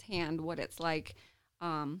firsthand what it's like,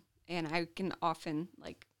 and I can often,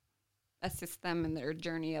 like, assist them in their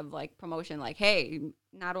journey of, like, promotion. Like, hey,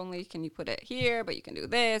 not only can you put it here, but you can do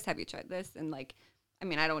this. Have you tried this? And, like, I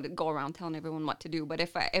mean, I don't want to go around telling everyone what to do, but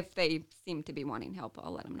if they seem to be wanting help,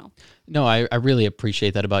 I'll let them know. No, I really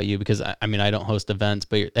appreciate that about you, because I mean, I don't host events,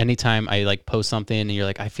 but anytime I, like, post something and you're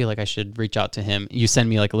like, I feel like I should reach out to him, you send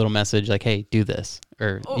me, like, a little message like, hey, do this,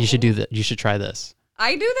 or you should do that. You should try this.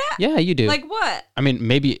 I do that? Yeah, you do. Like what? I mean,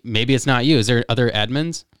 maybe it's not you. Is there other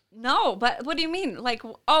admins? No, but what do you mean? Like,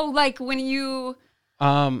 like when you...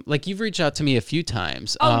 like you've reached out to me a few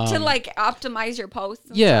times. To, like, optimize your posts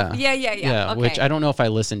and yeah. stuff? Yeah. Okay. Which I don't know if I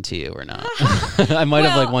listened to you or not. I might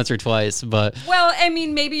have, like, once or twice, but... Well, I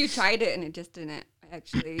mean, maybe you tried it and it just didn't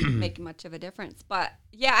actually make much of a difference. But,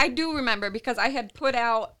 yeah, I do remember, because I had put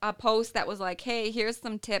out a post that was like, hey, here's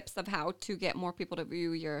some tips of how to get more people to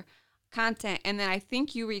view your content. And then I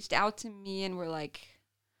think you reached out to me and were like...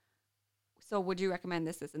 So would you recommend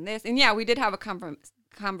this, and this? And yeah, we did have a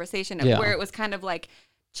conversation of where it was kind of like,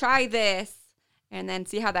 try this and then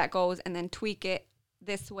see how that goes, and then tweak it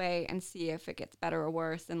this way and see if it gets better or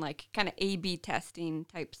worse, and, like, kind of A/B testing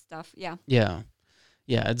type stuff. Yeah. Yeah.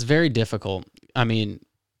 Yeah. It's very difficult. I mean,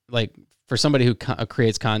 like, for somebody who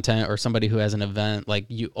creates content or somebody who has an event, like,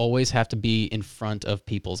 you always have to be in front of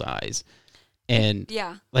people's eyes. And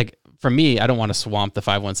yeah, like, for me, I don't want to swamp the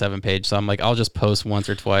 517 page. So I'm like, I'll just post once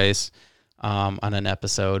or twice on an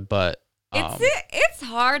episode, but it's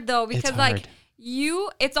hard though, because hard. Like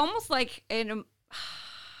it's almost like an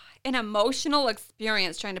emotional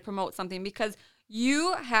experience trying to promote something, because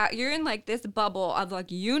you're in, like, this bubble of,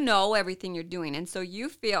 like, everything you're doing, and so you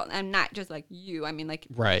feel, and not just, like, you, I mean, like,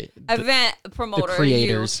 right, event promoter, the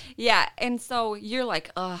creators, yeah, and so you're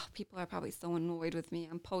like, oh, people are probably so annoyed with me.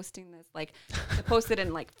 I'm posting this, like, I posted it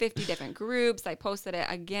in, like, 50 different groups. I posted it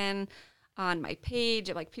again on my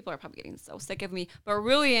page. Like, people are probably getting so sick of me, but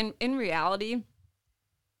really, in reality,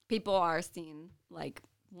 people are seeing, like,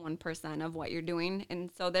 1% of what you're doing, and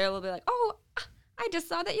so they'll be like, oh, I just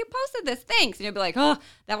saw that you posted this. Thanks. And you'll be like, oh,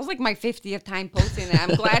 that was like my 50th time posting it.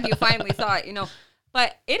 I'm glad you finally saw it,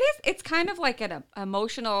 But it's kind of like an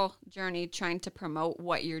emotional journey trying to promote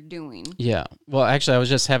what you're doing. Yeah. Well, actually, I was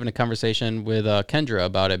just having a conversation with Kendra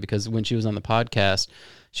about it, because when she was on the podcast,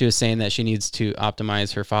 she was saying that she needs to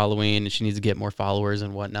optimize her following and she needs to get more followers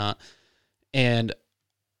and whatnot. And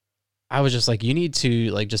I was just like, you need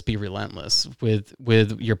to, like, just be relentless with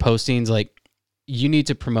your postings. Like, you need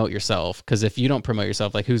to promote yourself, because if you don't promote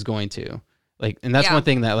yourself, like, who's going to? Like, and that's one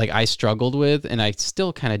thing that, like, I struggled with, and I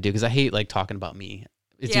still kind of do, because I hate, like, talking about me.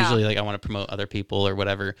 It's usually like I want to promote other people or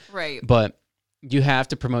whatever. Right. But you have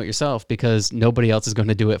to promote yourself, because nobody else is going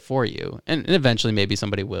to do it for you. And eventually maybe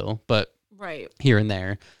somebody will, but here and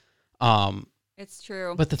there. It's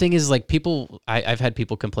true. But the thing is, like, I've had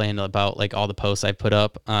people complain about, like, all the posts I put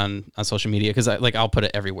up on social media, because I'll put it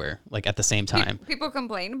everywhere, like, at the same time. People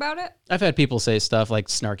complain about it? I've had people say stuff like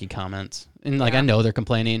snarky comments, and, like, I know they're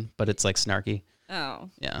complaining, but it's, like, snarky. Oh.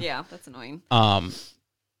 Yeah, that's annoying.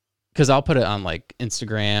 Because I'll put it on, like,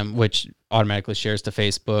 Instagram, which automatically shares to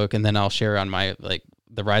Facebook, and then I'll share on my, like,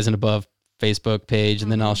 the Rise and Above Facebook page,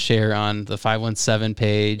 and then I'll share on the 517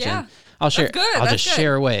 page, and I'll share. That's good. I'll just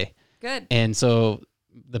share away. Good. And so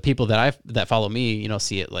the people that follow me, you know,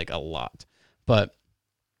 see it like a lot. But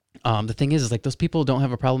the thing is like those people don't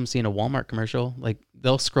have a problem seeing a Walmart commercial. Like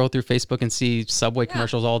they'll scroll through Facebook and see Subway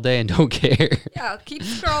commercials all day and don't care. Yeah, keep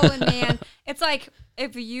scrolling, man. It's like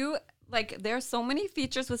if you like, there's so many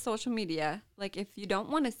features with social media. Like if you don't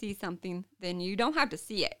want to see something, then you don't have to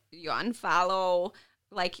see it. You unfollow.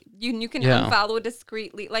 Like you can unfollow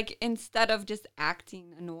discreetly. Like instead of just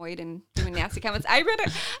acting annoyed and doing nasty comments. I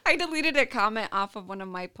deleted a comment off of one of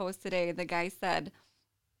my posts today. The guy said,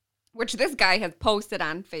 which this guy has posted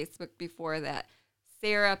on Facebook before, that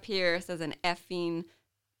Sarah Pierce is an effing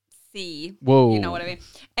C. Whoa. You know what I mean?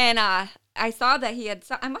 And I saw that he had,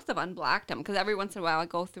 I must have unblocked him because every once in a while I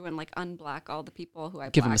go through and like unblock all the people who I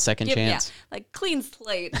give him a second chance. Yeah, like clean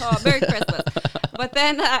slate. Oh, Merry Christmas. But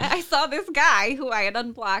then I saw this guy who I had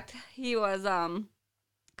unblocked. He was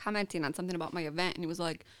commenting on something about my event, and he was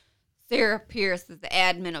like, Sarah Pierce is the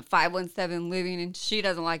admin of 517 Living, and she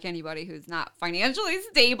doesn't like anybody who's not financially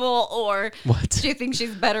stable, or she thinks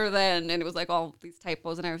she's better than, and it was like all these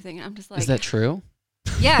typos and everything. And I'm just like, is that true?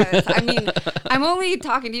 Yes. I mean, I'm only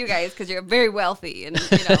talking to you guys because you're very wealthy and,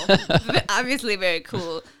 you know, obviously very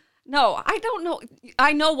cool. No, I don't know.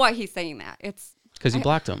 I know why he's saying that. It's because you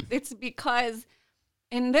blocked him. It's because,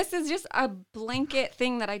 and this is just a blanket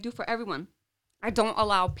thing that I do for everyone. I don't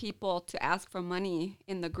allow people to ask for money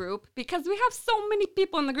in the group because we have so many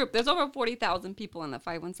people in the group. There's over 40,000 people in the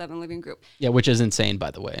 517 Living group. Yeah, which is insane, by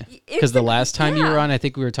the way. Because the last time you were on, I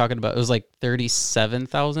think we were talking about, it was like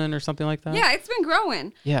 37,000 or something like that. Yeah, it's been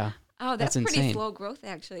growing. Yeah. Oh, that's pretty insane. slow growth,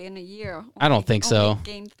 actually, in a year. I don't think so.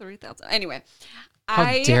 Gained 3,000. Anyway.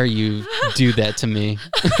 How dare you do that to me?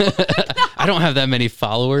 I don't have that many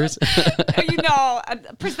followers. You know,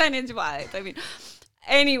 percentage-wise. I mean...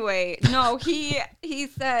 Anyway, no, he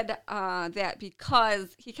said that because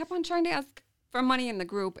he kept on trying to ask for money in the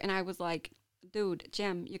group, and I was like, dude,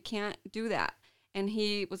 Jim, you can't do that. And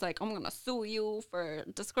he was like, I'm going to sue you for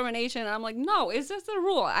discrimination. And I'm like, no, it's just a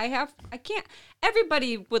rule. I can't.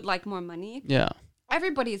 Everybody would like more money. Yeah.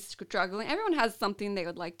 Everybody's struggling. Everyone has something they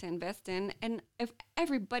would like to invest in. And if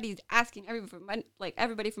everybody's asking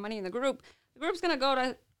everybody for money in the group's going to go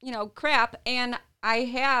to, you know, crap. And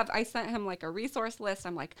I sent him like a resource list.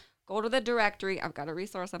 I'm like, go to the directory. I've got a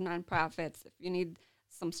resource of nonprofits. If you need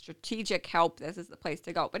some strategic help, this is the place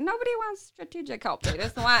to go. But nobody wants strategic help. They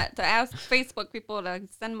just want to ask Facebook people to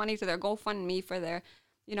send money to their GoFundMe for their,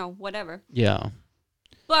 you know, whatever. Yeah.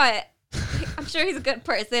 But I'm sure he's a good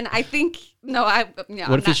person. I think,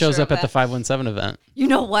 what if he shows up at the 517 event? You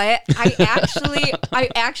know what? I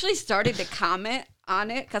actually started to comment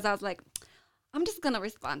on it because I was like, I'm just going to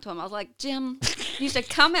respond to him. I was like, Jim, you should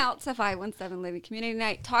come out to 517 Living Community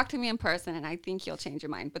Night, talk to me in person, and I think you'll change your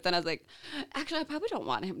mind. But then I was like, actually, I probably don't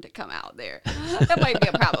want him to come out there. That might be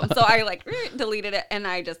a problem. So I deleted it, and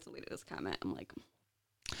I just deleted his comment. I'm like,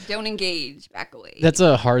 don't engage, back away. That's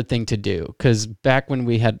a hard thing to do because back when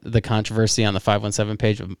we had the controversy on the 517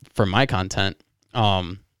 page for my content,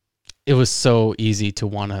 it was so easy to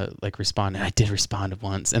want to like respond. And I did respond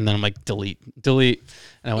once, and then I'm like, delete.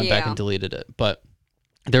 And I went back and deleted it. But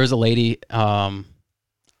there was a lady, I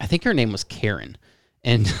think her name was Karen,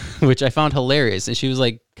 and which I found hilarious. And she was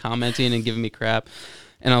like commenting and giving me crap.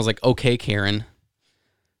 And I was like, okay, Karen.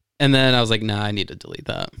 And then I was like, nah, I need to delete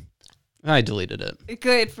that. I deleted it.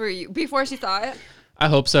 Good for you. Before she saw it? I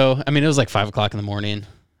hope so. I mean, it was like 5 o'clock in the morning,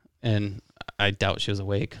 and I doubt she was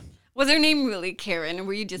awake. Was her name really Karen, or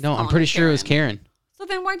were you just? No, I'm pretty sure it was Karen. So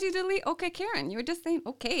then why'd you delete okay, Karen? You were just saying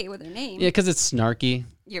okay with her name. Yeah, because it's snarky.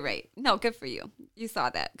 You're right. No, good for you. You saw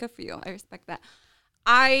that. Good for you. I respect that.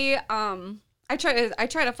 I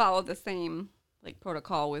try to follow the same like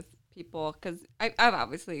protocol with people because I've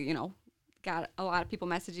obviously, you know, got a lot of people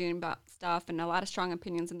messaging about stuff and a lot of strong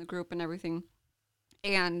opinions in the group and everything.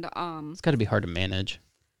 And it's got to be hard to manage.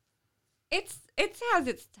 It has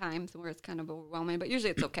its times where it's kind of overwhelming, but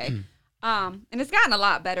usually it's okay. And it's gotten a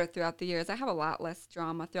lot better throughout the years. I have a lot less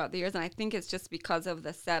drama throughout the years, and I think it's just because of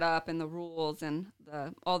the setup and the rules and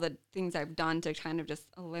all the things I've done to kind of just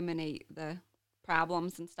eliminate the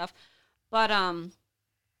problems and stuff. But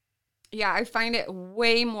yeah, I find it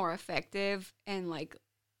way more effective and like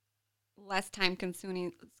less time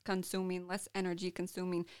consuming, less energy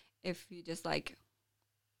consuming if you just like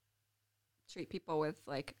treat people with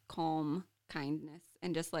like calm kindness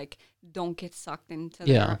and just like don't get sucked into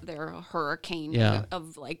their hurricane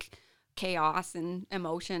of like chaos and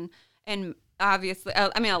emotion. And obviously,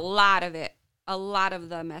 I mean, a lot of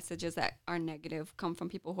the messages that are negative come from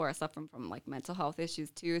people who are suffering from like mental health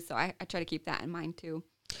issues too. So I try to keep that in mind too.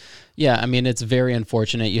 Yeah, I mean, it's very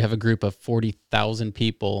unfortunate. You have a group of 40,000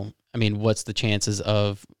 people. I mean, what's the chances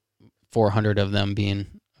of 400 of them being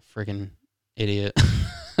a freaking idiot.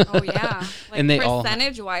 Oh yeah. Like And they all-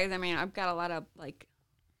 percentage wise, I mean, I've got a lot of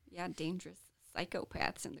dangerous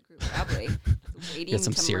psychopaths in the group probably. Waiting Get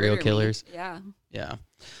some to serial murder me. killers. Yeah. Yeah.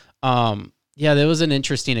 Yeah, that was an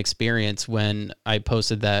interesting experience when I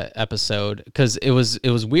posted that episode, because it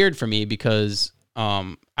was weird for me because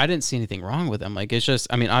I didn't see anything wrong with him. Like, it's just,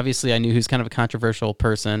 I mean, obviously I knew he was kind of a controversial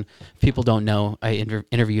person. People don't know. I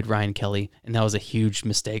interviewed Ryan Kelly, and that was a huge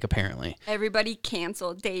mistake, apparently. Everybody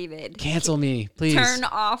cancel David. Cancel me, please. Turn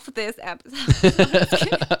off this episode.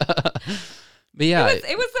 But yeah,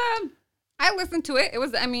 It was I listened to it. It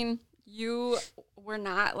was, I mean, you were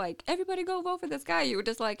not like, everybody go vote for this guy. You were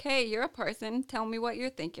just like, hey, you're a person. Tell me what you're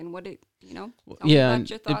thinking. Tell me about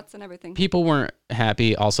your thoughts and everything. people weren't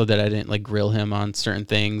happy also that I didn't like grill him on certain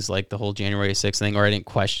things, like the whole January 6th thing, or I didn't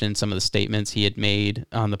question some of the statements he had made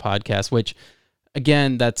on the podcast, which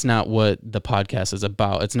again, that's not what the podcast is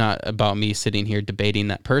about. It's not about me sitting here debating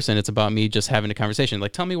that person. It's about me just having a conversation.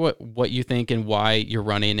 Like, tell me what you think and why you're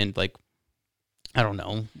running, and like, I don't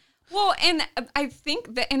know. Well, and I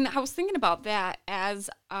think that, and I was thinking about that as,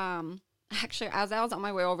 actually, as I was on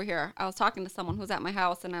my way over here, I was talking to someone who was at my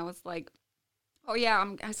house, and I was like, oh yeah,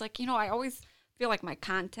 I was like, I always feel like my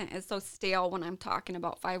content is so stale when I'm talking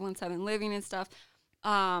about 517 living and stuff.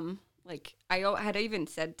 Like I had even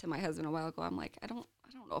said to my husband a while ago, I'm like, I don't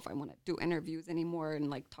know if I want to do interviews anymore and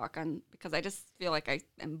like talk on, because I just feel like I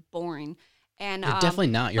am boring. And You're definitely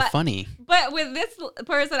not. You're funny. But with this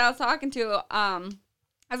person I was talking to, I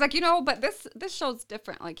was like, but this show's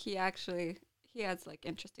different. Like he has like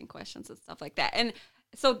interesting questions and stuff like that. And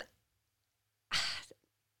so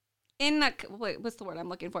what's the word I'm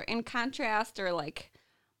looking for? In contrast, or like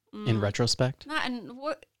In retrospect? not in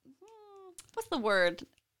what's the word?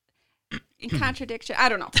 In contradiction, I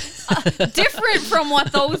don't know. Different from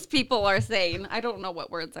what those people are saying. I don't know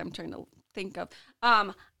what words I'm trying to think of.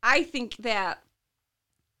 I think that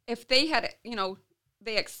if they had,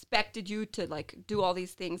 they expected you to like do all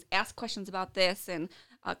these things, ask questions about this, and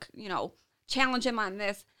challenge them on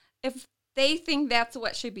this. If they think that's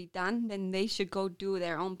what should be done, then they should go do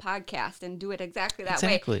their own podcast and do it exactly that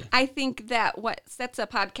way. I think that what sets a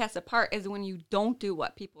podcast apart is when you don't do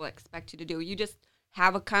what people expect you to do. You just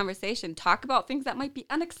have a conversation, talk about things that might be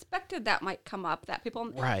unexpected, that might come up, that people,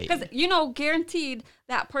 right? Because guaranteed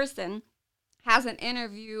that person has an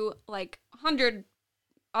interview, like 100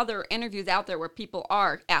 other interviews out there where people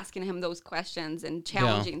are asking him those questions and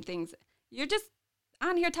challenging things. You're just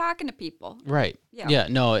on here talking to people, right? Yeah.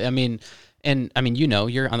 No, I mean,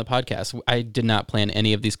 you're on the podcast. I did not plan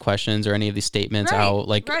any of these questions or any of these statements out.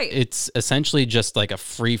 Like, it's essentially just like a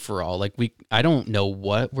free for all. Like I don't know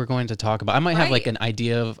what we're going to talk about. I might have like an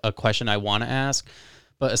idea of a question I want to ask,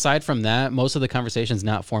 but aside from that, most of the conversation's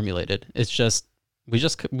not formulated. It's just we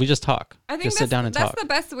just talk. I think just sit down and talk. That's the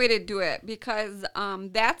best way to do it, because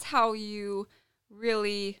that's how you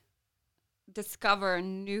really discover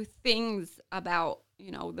new things about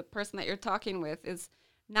the person that you're talking with. Is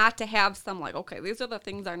not to have some like, okay, these are the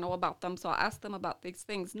things I know about them, so I'll ask them about these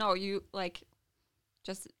things. No, you like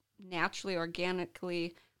just naturally,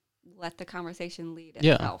 organically let the conversation lead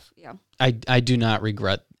itself. Yeah. I do not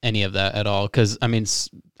regret any of that at all, because I mean,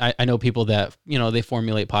 I know people that they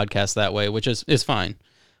formulate podcasts that way, which is fine.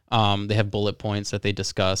 They have bullet points that they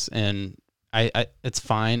discuss, and I it's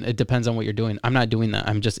fine. It depends on what you're doing. I'm not doing that.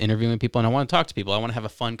 I'm just interviewing people, and I want to talk to people. I want to have a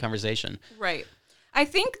fun conversation. Right. I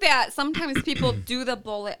think that sometimes people do the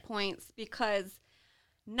bullet points because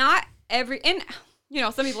not every, and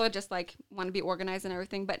some people are just like want to be organized and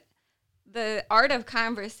everything, but the art of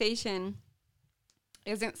conversation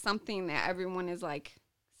isn't something that everyone is like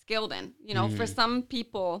skilled in. For some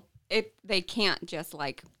people, they can't just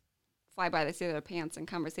like fly by the seat of their pants in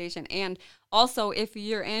conversation. And also, if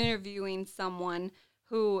you're interviewing someone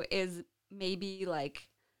who is maybe like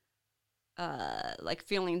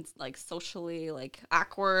feeling like socially like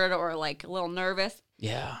awkward or like a little nervous,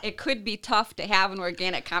 it could be tough to have an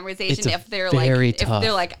organic conversation if they're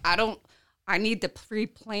like, I need to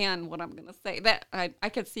pre-plan what I'm gonna say. That I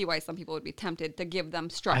could see why some people would be tempted to give them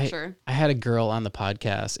structure. I had a girl on the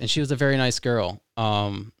podcast, and she was a very nice girl,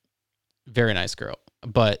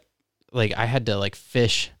 but like I had to like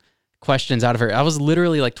fish questions out of her. I was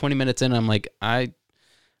literally like 20 minutes in, and I'm like, I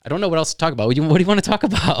don't know what else to talk about. What do you want to talk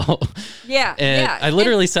about? Yeah. And I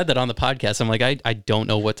literally said that on the podcast. I'm like, I don't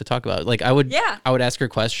know what to talk about. Like I would ask her a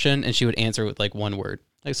question, and she would answer with like one word.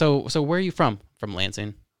 Like, so where are you from? From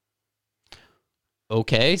Lansing.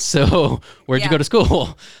 Okay. So where'd you go to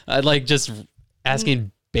school? Like just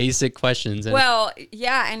asking basic questions.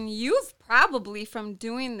 And you've probably from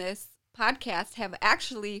doing this podcasts have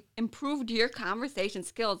actually improved your conversation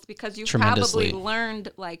skills because you've Tremendously. probably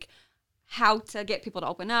learned like how to get people to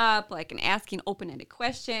open up, like, and asking open-ended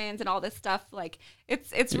questions and all this stuff. Like,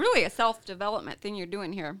 it's really a self-development thing you're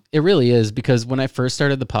doing here. It really is, because when I first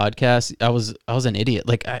started the podcast, I was an idiot.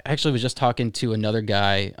 Like, I actually was just talking to another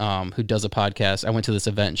guy who does a podcast. I went to this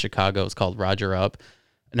event in Chicago. It's called Roger Up,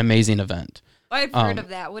 an amazing event. I've heard of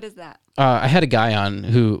that. What is that? I had a guy on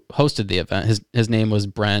who hosted the event. His name was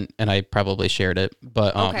Brent, and I probably shared it.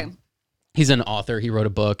 But Okay. he's an author. He wrote a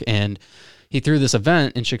book, and he threw this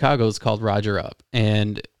event in Chicago. It's called Roger Up,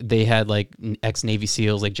 and they had like ex-Navy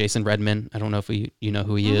SEALs, like Jason Redman. I don't know if you know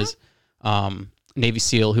who he is. Navy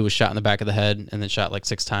SEAL who was shot in the back of the head and then shot like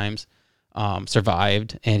 6 times.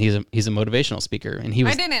 Survived, and he's a motivational speaker. And he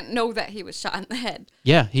was I didn't know that he was shot in the head.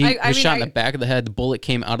 he was shot in the back of the head. The bullet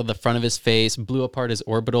came out of the front of his face, blew apart his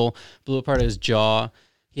orbital, blew apart his jaw.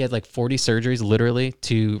 He had like 40 surgeries literally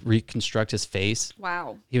to reconstruct his face.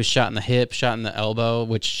 Wow. He was shot in the hip, shot in the elbow,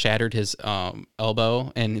 which shattered his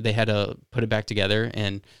elbow, and they had to put it back together,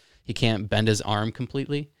 and he can't bend his arm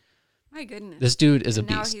completely. My goodness. This dude is a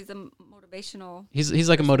Now beast. he's a motivational. He's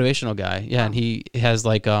like a motivational guy. Yeah, and he has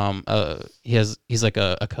like he's like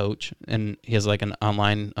a coach, and he has like an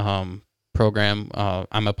online program.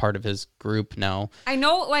 I'm a part of his group now. I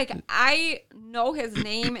know his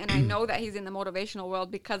name, and I know that he's in the motivational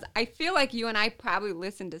world because I feel like you and I probably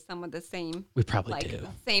listen to some of the same. We probably like do.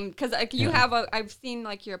 same because like you have I've seen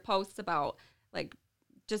like your posts about like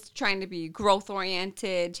just trying to be growth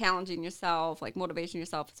oriented, challenging yourself, like motivation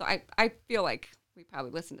yourself. So I feel like we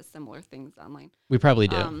probably listen to similar things online. We probably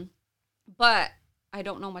do. But I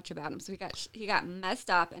don't know much about him. So he got messed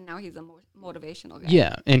up, and now he's a motivational guy.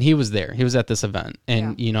 Yeah, and he was there. He was at this event,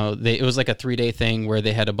 and Yeah. you know, it was like a 3-day thing where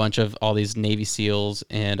they had a bunch of all these Navy SEALs,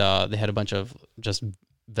 and they had a bunch of just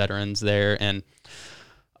veterans there, and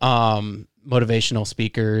motivational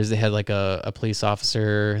speakers. They had like a police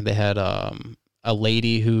officer. They had a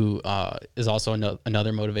lady who is also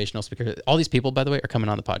another motivational speaker. All these people, by the way, are coming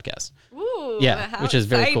on the podcast. Ooh, Yeah, how which is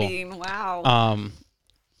very cool. exciting. Wow.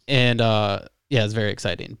 Yeah, it's very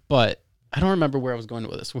exciting. But I don't remember where I was going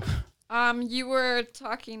with this. You were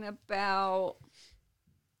talking about.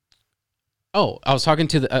 Oh, I was talking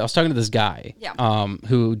to this guy, Yeah.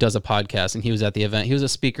 who does a podcast, and he was at the event. He was a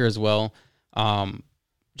speaker as well,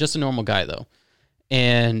 just a normal guy though,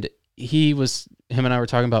 and him and I were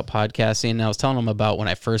talking about podcasting, and I was telling him about when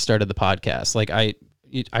I first started the podcast. Like I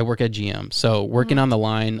work at GM, so working on the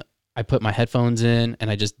line, I put my headphones in and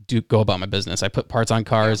I just go about my business. I put parts on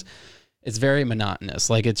cars. Yeah. It's very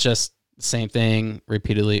monotonous. Like it's just the same thing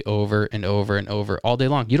repeatedly over and over and over all day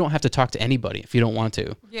long. You don't have to talk to anybody if you don't want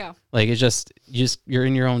to. Yeah. Like it's just you're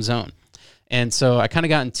in your own zone. And so I kind of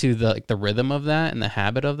got into the rhythm of that and the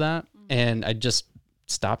habit of that, and I just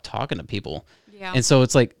stopped talking to people. Yeah. And so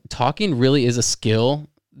it's like talking really is a skill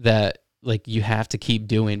that like you have to keep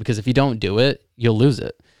doing, because if you don't do it, you'll lose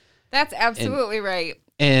it. That's absolutely right.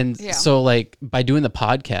 And so like by doing the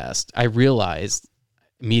podcast, I realized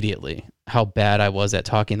immediately how bad I was at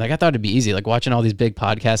talking. Like I thought it'd be easy, like watching all these big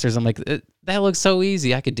podcasters. I'm like, that looks so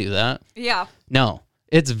easy. I could do that. Yeah. No,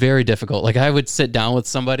 it's very difficult. Like I would sit down with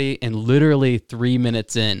somebody and literally 3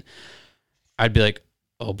 minutes in, I'd be like,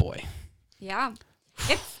 oh boy. Yeah.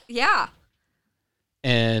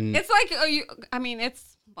 And it's like,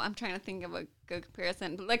 I'm trying to think of a good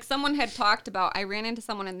comparison. Like someone had talked about, I ran into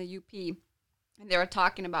someone in the UP, and they were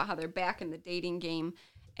talking about how they're back in the dating game,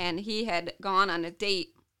 and he had gone on a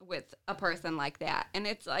date with a person like that. And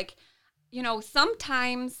it's like, you know,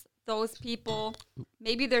 sometimes those people,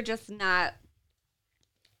 maybe they're just not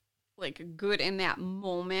like good in that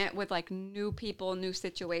moment with like new people, new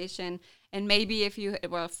situation. And maybe if you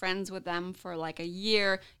were friends with them for like a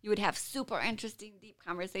year, you would have super interesting, deep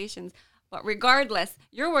conversations. But regardless,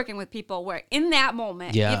 you're working with people where in that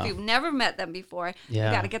moment, if you've never met them before, you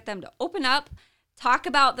got to get them to open up, talk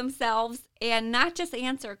about themselves, and not just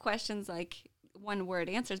answer questions like one word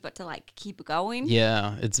answers, but to like keep going.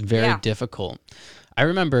 Yeah, it's very difficult. I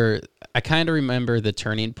kind of remember the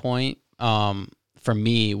turning point for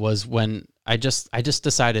me was when I just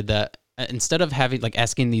decided that instead of having like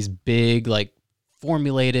asking these big like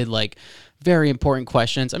formulated like very important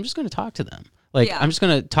questions, I'm just going to talk to them. Like I'm just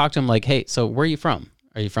going to talk to them like, hey, so where are you from?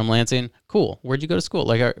 Are you from Lansing? Cool. Where'd you go to school?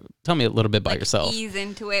 Like, tell me a little bit about yourself. Ease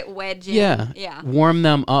into it, wedge in. Yeah. Warm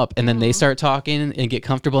them up, and then they start talking and get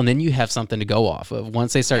comfortable, and then you have something to go off of.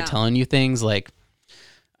 Once they start telling you things like,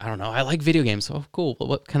 I don't know, I like video games. Oh, cool. Well,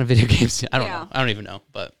 what kind of video games? I don't know. I don't even know.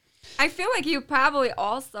 But I feel like you probably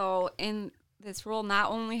also, in this role, not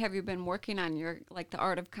only have you been working on your like the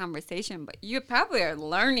art of conversation, but you probably are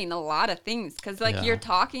learning a lot of things because like you're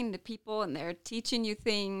talking to people and they're teaching you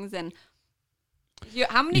things. And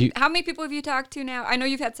how many people have you talked to now? I know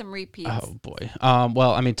you've had some repeats. Oh boy.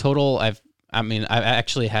 Well, I mean, total, I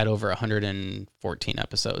actually had over 114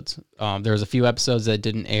 episodes. There was a few episodes that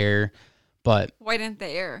didn't air, but why didn't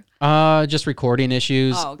they air? Just recording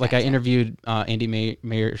issues. Oh, gotcha. Like I interviewed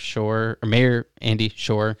Mayor Andy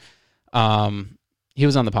Shore. He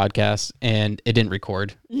was on the podcast and it didn't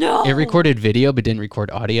record. No, it recorded video but didn't record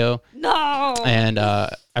audio. No, and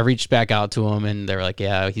I reached back out to him and they were like,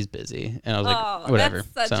 "Yeah, he's busy." And I was like, "Whatever."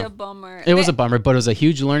 That's such a bummer. It was a bummer, but it was a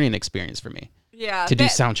huge learning experience for me. Yeah, to do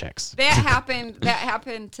sound checks. That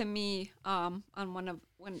happened to me on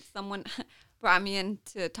when someone brought me in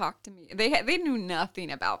to talk to me. They knew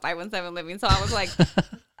nothing about 517 Living, so I was like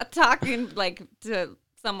talking like to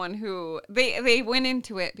someone who they went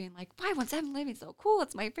into it being like 517 Living, so cool,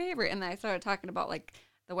 it's my favorite. And then I started talking about like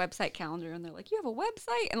the website calendar, and they're like, "You have a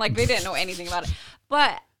website?" And like they didn't know anything about it.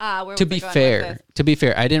 But to be fair,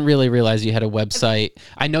 I didn't really realize you had a website.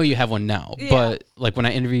 I know you have one now, but like when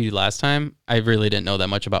I interviewed you last time, I really didn't know that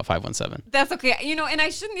much about 517. That's okay, and I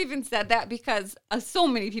shouldn't even said that because so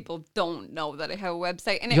many people don't know that I have a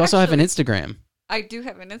website. And you also have an Instagram. I do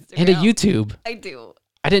have an Instagram and a YouTube. I do.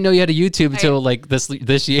 I didn't know you had a YouTube until like this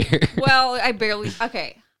year. Well, I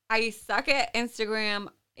suck at Instagram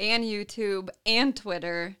and YouTube and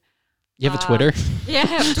Twitter. You have a Twitter? Yeah, I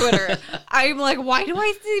have Twitter. I'm like, why do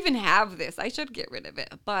I even have this? I should get rid of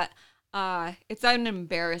it. But it's an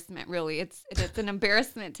embarrassment, really. It's an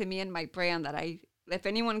embarrassment to me and my brand that if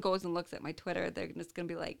anyone goes and looks at my Twitter, they're just going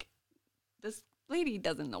to be like, this lady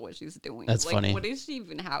doesn't know what she's doing. That's like, funny. What does she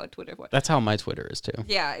even have a Twitter for? That's how my Twitter is too.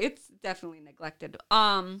 Yeah, it's definitely neglected. But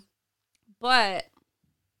am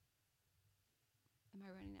I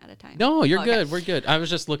running out of time? No, you're good. We're good. I was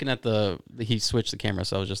just looking at he switched the camera,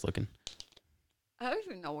 so I was just looking. I don't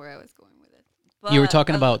even know where I was going with it. But, you were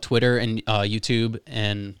talking about Twitter and YouTube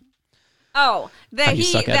and that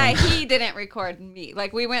he didn't record me.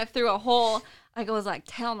 Like we went through a whole like it was like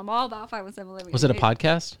telling them all about 517 Living. Was it a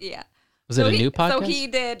podcast? Yeah. Was it a new podcast? So he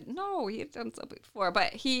did he had done something before,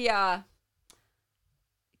 but he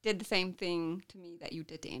did the same thing to me that you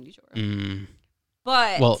did to Andy Shore.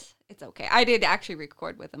 But it's okay. I did actually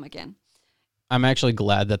record with him again. I'm actually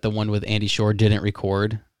glad that the one with Andy Shore didn't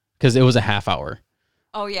record because it was a half hour.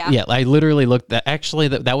 Oh, yeah? Yeah, I literally looked at, actually,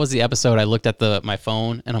 that was the episode. I looked at my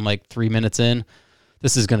phone, and I'm like, 3 minutes in,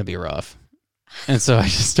 this is going to be rough. And so I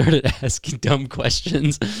just started asking dumb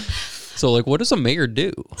questions. So, like, what does a mayor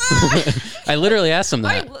do? I literally asked him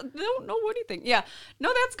that. I don't know what do you think. Yeah.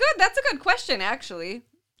 No, that's good. That's a good question, actually.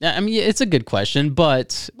 I mean, it's a good question,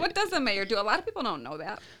 but... What does a mayor do? A lot of people don't know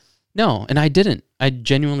that. No, and I didn't. I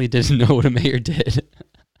genuinely didn't know what a mayor did.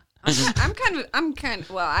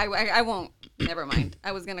 I won't. Never mind.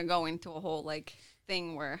 I was gonna go into a whole like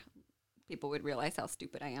thing where people would realize how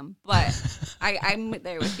stupid I am, but I'm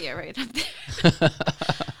there with you right up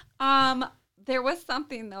there. There was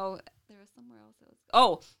something though. There was somewhere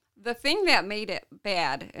else. The thing that made it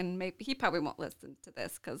bad, and maybe he probably won't listen to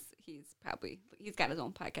this because he's got his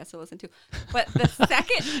own podcast to listen to. But the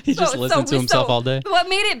second he just listens to himself all day. What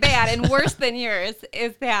made it bad and worse than yours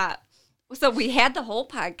is that. So we had the whole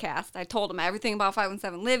podcast. I told him everything about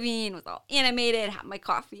 517 Living, was all animated, had my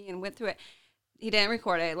coffee, and went through it. He didn't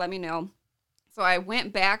record it. Let me know. So I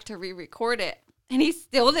went back to re-record it, and he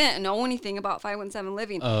still didn't know anything about 517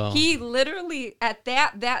 Living. Oh. He literally, at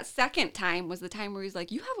that second time, was the time where he's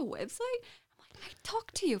like, "You have a website?" I'm like, "I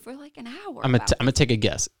talked to you for like an hour." I'm gonna take a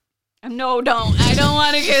guess. No, don't. I don't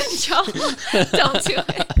want to get in trouble. Don't do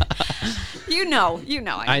it. You know.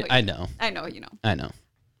 I know. I know you know. I know.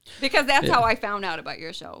 Because that's how I found out about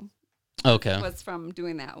your show. Okay. Was from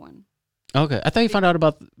doing that one. Okay. I thought you found out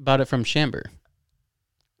about it from Chamber.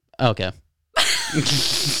 Okay. We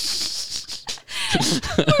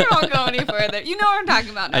won't go any further. You know what I'm talking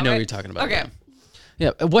about now, I know right? what you're talking about. Okay.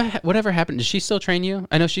 Yeah. Whatever happened? Did she still train you?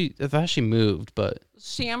 I thought she moved, but...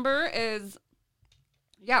 Chamber is...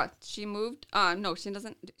 Yeah, she moved. No, she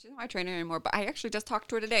doesn't. She's not my trainer anymore, but I actually just talked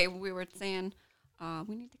to her today. We were saying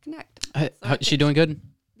we need to connect. Is she doing good?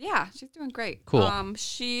 Yeah, she's doing great. Cool.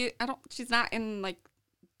 She's not in like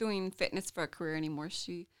doing fitness for a career anymore.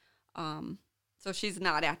 So she's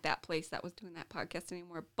not at that place that was doing that podcast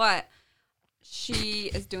anymore, but she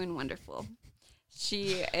is doing wonderful.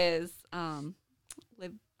 She is, I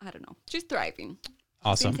don't know. She's thriving.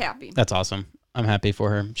 Awesome. She's happy. That's awesome. I'm happy for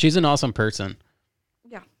her. She's an awesome person.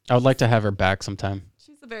 Yeah. I would like to have her back sometime.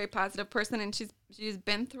 She's a very positive person, and she's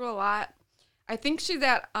been through a lot. I think she's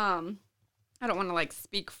at, I don't want to like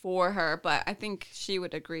speak for her, but I think she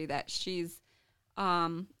would agree that she's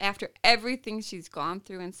after everything she's gone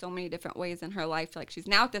through in so many different ways in her life, like she's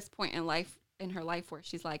now at this point in her life where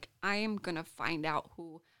she's like, I am gonna find out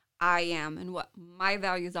who I am and what my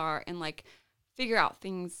values are, and like figure out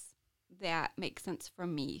things that make sense for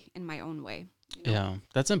me in my own way. Yeah,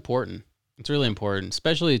 that's important. It's really important,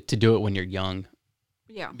 especially to do it when you're young.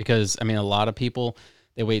 Yeah. Because, I mean, a lot of people,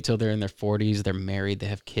 they wait till they're in their 40s, they're married, they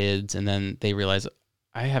have kids, and then they realize,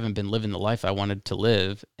 I haven't been living the life I wanted to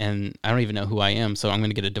live, and I don't even know who I am, so I'm going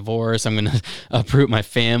to get a divorce, I'm going to uproot my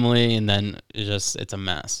family, and then it's a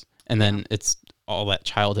mess. And then it's all that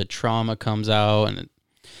childhood trauma comes out, and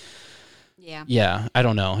yeah, I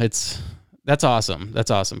don't know. That's awesome. That's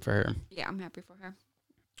awesome for her. Yeah, I'm happy for her.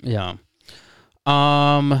 Yeah.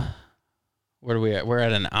 Where are we at? We're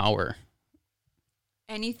at an hour.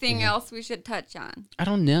 Anything else we should touch on? I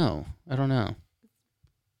don't know.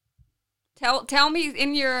 Tell me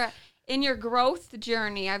in your growth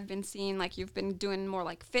journey, I've been seeing like you've been doing more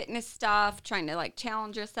like fitness stuff, trying to like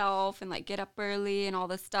challenge yourself and like get up early and all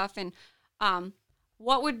this stuff. And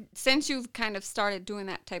since you've kind of started doing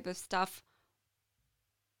that type of stuff,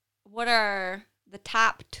 what are the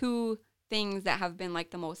top 2 things that have been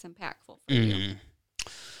like the most impactful for you?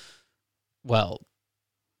 Well,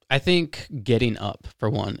 I think getting up, for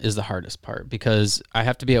one, is the hardest part because I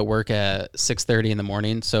have to be at work at 6:30 in the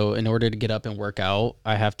morning. So in order to get up and work out,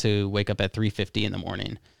 I have to wake up at 3:50 in the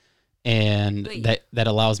morning. And that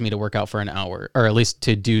allows me to work out for an hour, or at least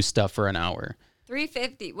to do stuff for an hour.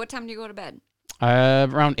 3:50. What time do you go to bed?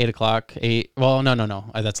 Around 8 o'clock. Well,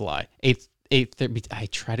 no. That's a lie. 8:30. I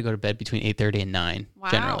try to go to bed between 8:30 and 9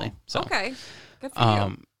 generally. So, okay. Good for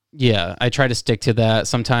you. Yeah, I try to stick to that.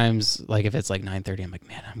 Sometimes, like if it's like 9:30, I'm like,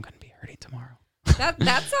 man, I'm gonna be hurting tomorrow.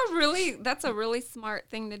 That's a really smart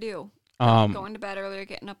thing to do. Going to bed earlier,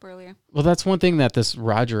 getting up earlier. Well, that's one thing that this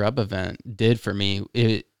Roger Up event did for me.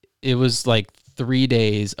 It was like 3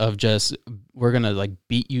 days of just, we're gonna like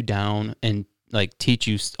beat you down and like teach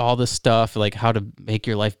you all this stuff, like how to make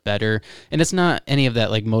your life better. And it's not any of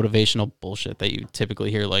that like motivational bullshit that you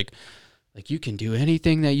typically hear, like you can do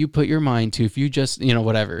anything that you put your mind to if you just,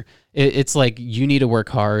 whatever. It's like you need to work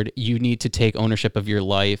hard. You need to take ownership of your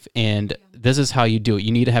life. And this is how you do it.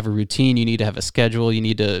 You need to have a routine. You need to have a schedule. You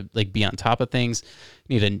need to like be on top of things.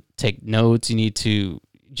 You need to take notes. You need to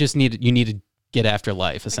get after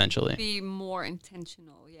life, essentially. Be more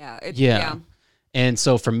intentional. Yeah. Yeah. And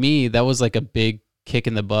so for me, that was like a big kick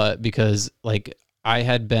in the butt because like I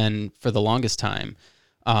had been for the longest time,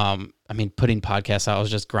 putting podcasts out, I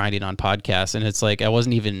was just grinding on podcasts, and it's like I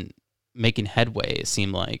wasn't even making headway, it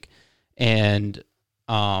seemed like. And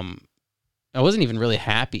I wasn't even really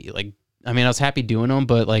happy. Like, I was happy doing them,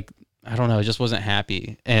 but like, I don't know, I just wasn't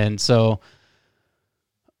happy. And so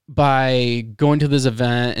by going to this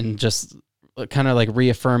event and just kind of like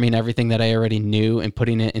reaffirming everything that I already knew and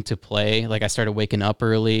putting it into play, like I started waking up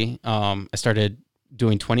early. I started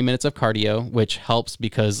doing 20 minutes of cardio, which helps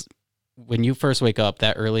because when you first wake up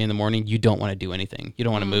that early in the morning, you don't want to do anything. You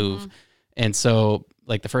don't want to move. And so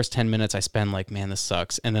like the first 10 minutes I spend like, man, this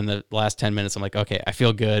sucks. And then the last 10 minutes, I'm like, okay, I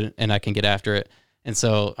feel good and I can get after it. And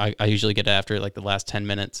so I usually get after it like the last 10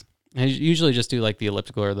 minutes. I usually just do like the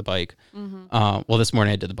elliptical or the bike. Well, this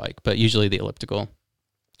morning I did the bike, but usually the elliptical.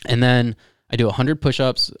 And then I do 100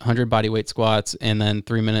 push-ups, 100 body weight squats, and then a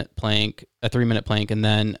 3-minute plank. And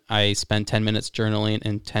then I spend 10 minutes journaling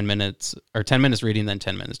and 10 minutes reading, then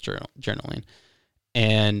 10 minutes journaling.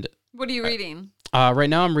 And what are you reading? Right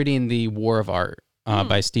now I'm reading The War of Art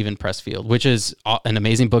by Stephen Pressfield, which is an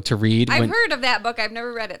amazing book to read. I've heard of that book. I've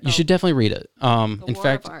never read it, though. You should definitely read it. The War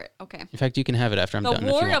of Art. Okay. In fact, you can have it after I'm done.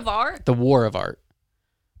 The War of Art? The War of Art.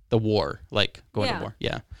 The war, like going to war.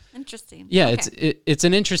 Yeah. Interesting. Yeah, okay. It's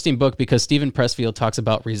an interesting book because Stephen Pressfield talks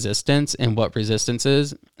about resistance and what resistance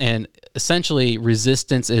is, and essentially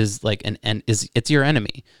resistance is like it's your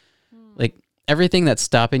enemy. Like everything that's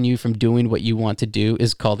stopping you from doing what you want to do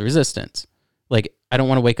is called resistance. Like I don't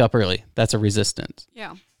want to wake up early. That's a resistance.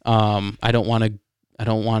 Yeah. I don't want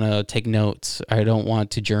to take notes. I don't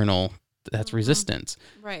want to journal. That's resistance.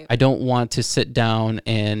 Right. I don't want to sit down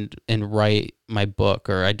and write my book,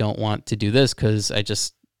 or I don't want to do this because I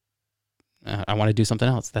want to do something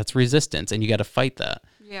else. That's resistance, and you got to fight that.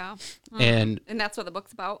 Yeah. And that's what the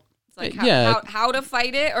book's about. It's like how to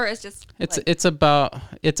fight it, or it's just it's about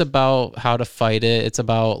how to fight it. It's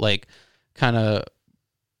about like kind of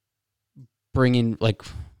putting a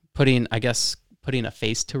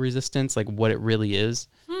face to resistance, like what it really is.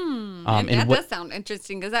 And that does sound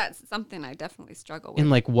interesting because that's something I definitely struggle with.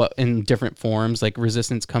 In different forms, like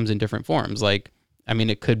resistance comes in different forms. Like,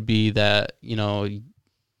 it could be that,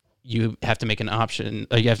 you have to make an option.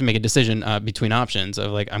 You have to make a decision between options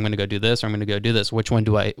of like, I'm going to go do this or I'm going to go do this. Which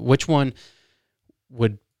one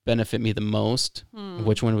would benefit me the most?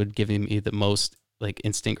 Which one would give me the most like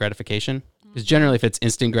instant gratification? Because generally if it's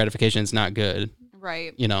instant gratification, it's not good.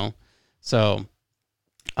 Right. You know? So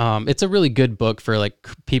it's a really good book for like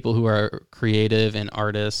people who are creative and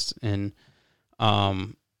artists. And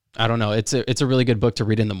I don't know. It's a really good book to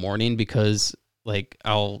read in the morning because like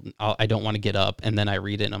I don't want to get up and then I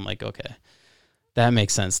read it and I'm like, okay, that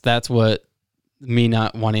makes sense. That's what me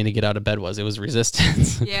not wanting to get out of bed was. It was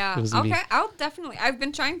resistance. Yeah. It was Okay. me. I've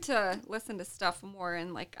been trying to listen to stuff more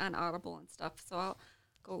in like on Audible and stuff. So I'll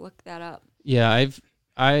go look that up. Yeah.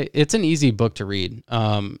 It's an easy book to read.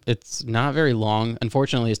 It's not very long.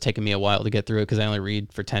 Unfortunately, it's taken me a while to get through it because I only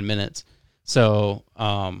read for 10 minutes. So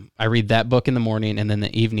I read that book in the morning, and then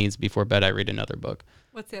the evenings before bed, I read another book.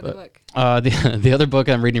 What's the other book? The other book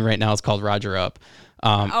I'm reading right now is called Roger Up.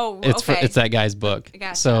 It's that guy's book.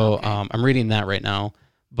 Gotcha, So okay. I'm reading that right now.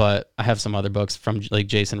 But I have some other books from like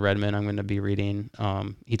Jason Redman I'm going to be reading.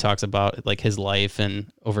 He talks about like his life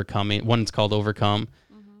and overcoming. One's called Overcome,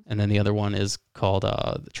 and then the other one is called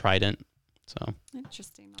The Trident. So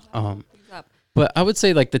Interesting. I'll look these up. but I would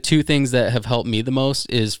say like the two things that have helped me the most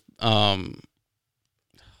is, I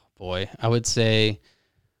would say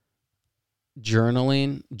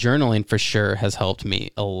journaling. Journaling for sure has helped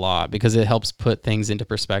me a lot because it helps put things into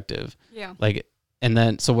perspective. Yeah. Like, and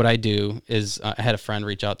then, so what I do is I had a friend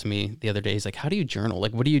reach out to me the other day. He's like, how do you journal?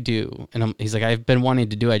 Like, what do you do? And he's like, I've been wanting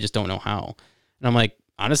to do it. I just don't know how. And I'm like,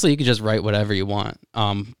 honestly, you could just write whatever you want.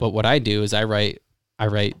 But what I do is I write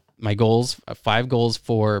my goals, 5 goals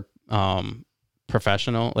for,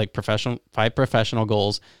 professional, 5 professional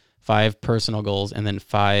goals, 5 personal goals, and then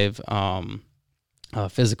 5,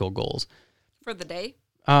 physical goals. For the day?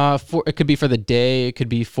 It could be for the day, it could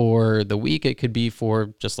be for the week, it could be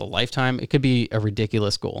for just a lifetime, it could be a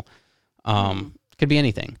ridiculous goal. It could be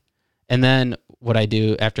anything. And then what I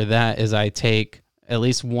do after that is I take at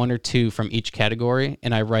least 1 or 2 from each category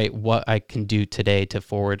and I write what I can do today to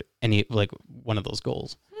forward any like one of those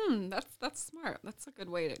goals. That's smart. That's a good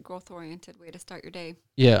growth-oriented way to start your day.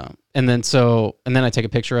 Yeah. And then I take a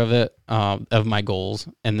picture of it, of my goals,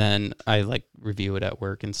 and then I like review it at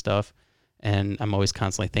work and stuff. And I'm always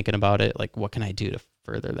constantly thinking about it. Like, what can I do to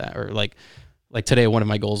further that? Or like today, one of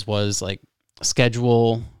my goals was like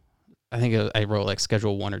schedule. I think I wrote like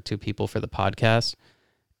schedule 1 or 2 people for the podcast.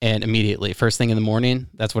 And immediately, first thing in the morning,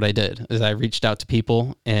 that's what I did is I reached out to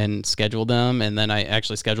people and scheduled them. And then I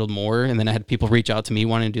actually scheduled more. And then I had people reach out to me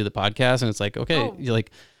wanting to do the podcast. And it's like, okay, you're like,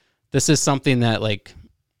 this is something that like,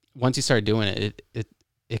 once you start doing it,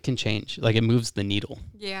 it can change. Like it moves the needle.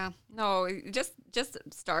 Yeah. No, just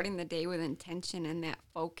starting the day with intention and that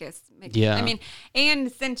focus. Yeah. I mean,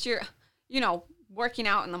 and since you're, working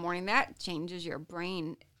out in the morning, that changes your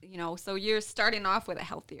brain, so you're starting off with a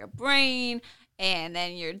healthier brain and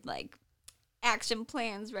then you're like action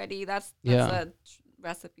plans ready. That's a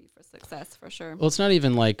recipe for success for sure. Well, it's not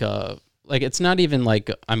even like it's not even like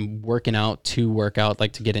I'm working out to work out,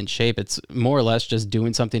 like to get in shape. It's more or less just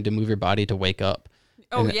doing something to move your body to wake up.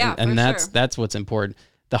 And that's what's important.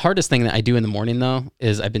 The hardest thing that I do in the morning though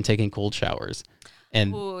is I've been taking cold showers,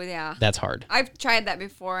 and that's hard. I've tried that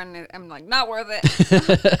before, and I'm like, not worth it.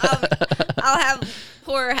 I'll have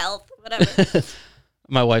poor health, whatever.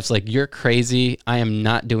 My wife's like, you're crazy. I am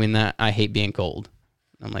not doing that. I hate being cold.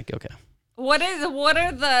 I'm like, okay.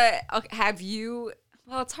 Have you?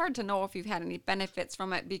 Well, it's hard to know if you've had any benefits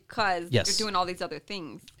from it because you're doing all these other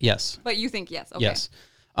things. Yes. But you think yes. Okay.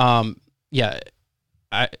 Yes.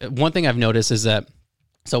 One thing I've noticed is that,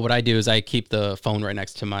 so what I do is I keep the phone right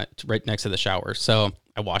next to the shower. So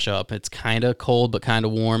I wash up. It's kind of cold, but kind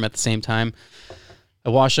of warm at the same time. I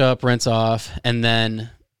wash up, rinse off, and then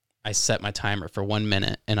I set my timer for 1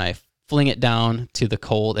 minute and I fling it down to the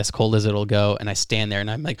cold, as cold as it'll go. And I stand there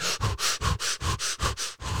and I'm like,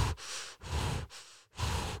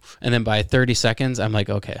 and then by 30 seconds, I'm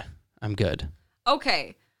like, okay, I'm good.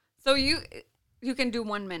 Okay. So you can do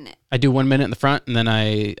 1 minute. I do 1 minute in the front, and then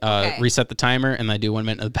I reset the timer, and I do 1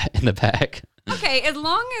 minute in the back. Okay, as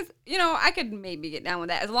long as, I could maybe get down with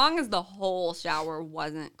that. As long as the whole shower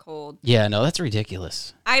wasn't cold. Yeah, no, that's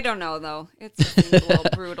ridiculous. I don't know, though. It seems a little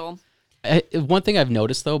brutal. One thing I've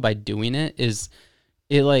noticed, though, by doing it is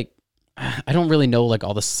it, like, I don't really know, like,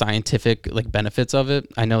 all the scientific, like, benefits of it.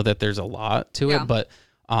 I know that there's a lot to it, but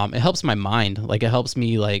it helps my mind. Like, it helps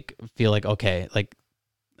me, like, feel like, okay, like,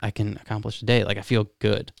 I can accomplish the day. Like, I feel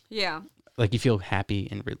good. Yeah. Like, you feel happy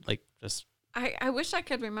and, like, just... I wish I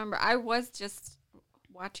could remember. I was just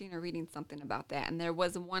watching or reading something about that, and there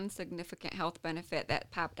was one significant health benefit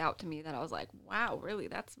that popped out to me that I was like, wow, really,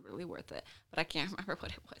 that's really worth it. But I can't remember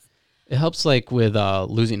what it was. It helps like with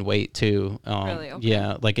losing weight too. Really? Okay.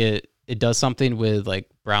 Yeah, like it does something with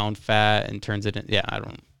like brown fat and turns it in. Yeah, I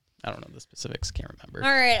don't know the specifics. Can't remember.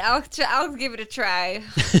 All right, I'll give it a try.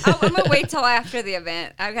 I'm gonna wait till after the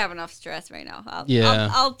event. I have enough stress right now.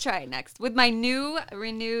 I'll try it next with my new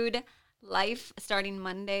renewed life starting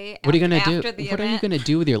Monday. What are you gonna do? What are you gonna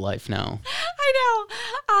do with your life now? I know.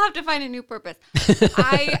 I'll have to find a new purpose.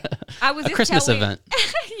 I was just a Christmas event.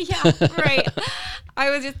 Yeah, right.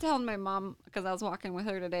 I was just telling my mom because I was walking with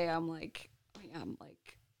her today. I'm like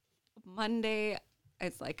Monday.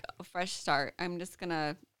 It's like a fresh start. I'm just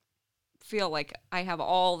gonna feel like I have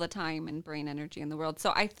all the time and brain energy in the world.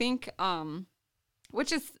 So I think,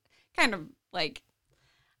 which is kind of like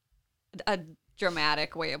a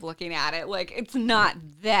dramatic way of looking at it. Like, it's not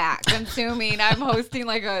that consuming. I'm hosting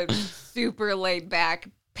like a super laid back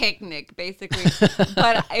picnic basically.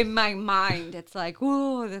 But in my mind, it's like,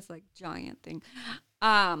 whoa, this like giant thing.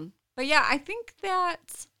 But yeah, I think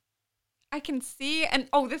that I can see, and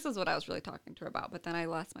this is what I was really talking to her about, but then I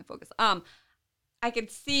lost my focus. I could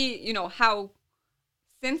see, how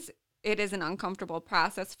since it is an uncomfortable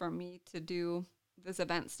process for me to do this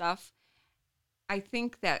event stuff, I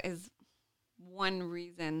think that is one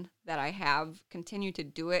reason that I have continued to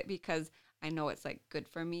do it, because I know it's like good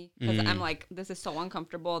for me. Because I'm like, this is so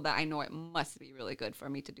uncomfortable that I know it must be really good for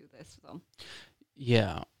me to do this. So,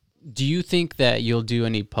 yeah. Do you think that you'll do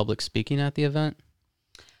any public speaking at the event?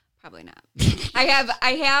 Probably not.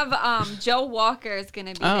 I have Joe Walker is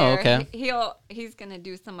gonna be there. Okay. He's gonna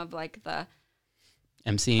do some of like the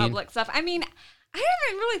MCing public stuff. I mean, I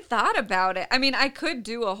haven't really thought about it. I mean, I could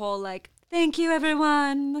do a whole like, thank you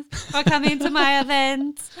everyone for coming to my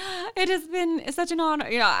event. It has been such an honor.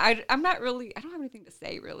 I'm not really, I don't have anything to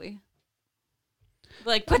say really.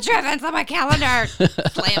 Like, put your events on my calendar.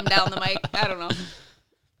 Slam down the mic. I don't know.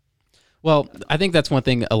 Well, I think that's one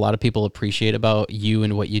thing a lot of people appreciate about you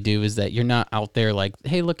and what you do is that you're not out there like,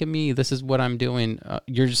 hey, look at me. This is what I'm doing.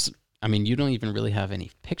 You're just, you don't even really have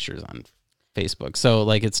any pictures on Facebook. So,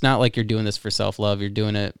 like, it's not like you're doing this for self-love. You're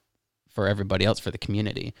doing it for everybody else, for the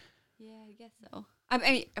community. Yeah, I guess so.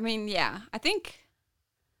 I mean, yeah. I think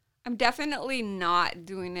I'm definitely not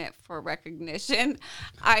doing it for recognition.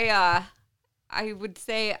 I would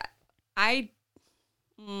say I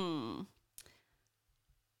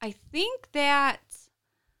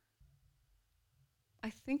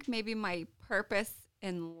think maybe my purpose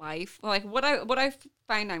in life, like what I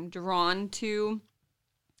find I'm drawn to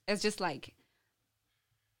is just like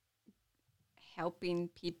helping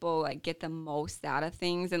people like get the most out of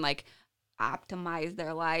things and like optimize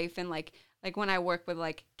their life. And like when I work with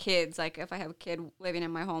like kids, like if I have a kid living in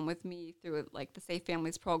my home with me through like the Safe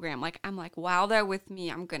Families program, like I'm like, while they're with me,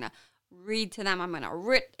 I'm gonna read to them, I'm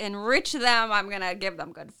gonna enrich them, I'm gonna give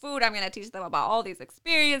them good food, I'm gonna teach them about all these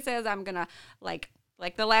experiences, I'm gonna like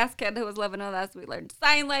the last kid who was living with us, we learned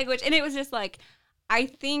sign language, and it was just like, I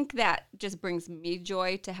think that just brings me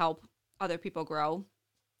joy to help other people grow.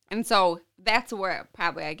 And so that's where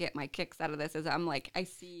probably I get my kicks out of this, is I'm like, I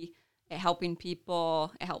see it helping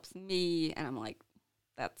people, it helps me, and I'm like,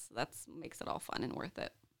 that's makes it all fun and worth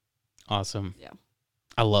it. Awesome. Yeah.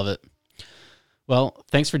 I love it. Well,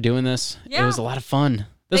 thanks for doing this. Yeah. It was a lot of fun.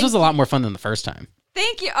 This was a lot more fun than the first time.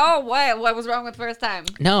 Thank you. Oh, what was wrong with first time?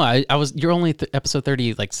 No, you're only episode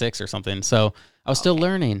 36 or something. So I was still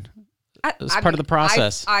learning. It was part of the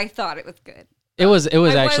process. I thought it was good. It was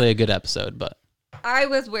actually a good episode, but I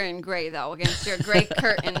was wearing gray though against your gray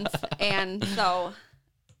curtains, and so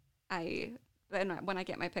when I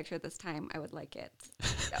get my picture this time, I would like it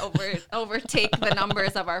overtake the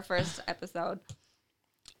numbers of our first episode.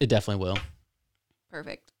 It definitely will.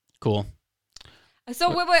 Perfect. Cool.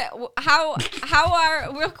 So how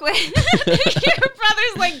are real quick? Your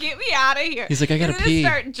brother's like, get me out of here. He's like, I gotta pee.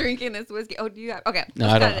 Start drinking this whiskey. Oh, do you have? Okay. No,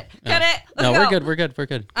 I don't. Cut it. Let's no, go. We're good.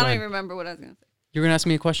 I don't even remember what I was gonna say. You were gonna ask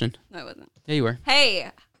me a question. No, I wasn't. Yeah, you were. Hey,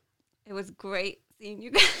 it was great seeing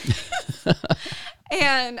you guys,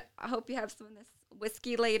 and I hope you have some of this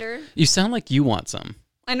whiskey later. You sound like you want some.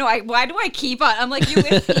 I know. Why do I keep on? I'm like, you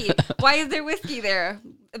whiskey. Why is there whiskey there?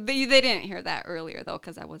 They didn't hear that earlier though,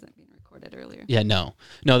 because I wasn't being recorded earlier. Yeah, no,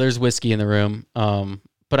 there's whiskey in the room.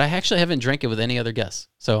 But I actually haven't drank it with any other guests,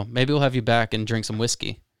 so maybe we'll have you back and drink some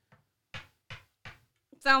whiskey.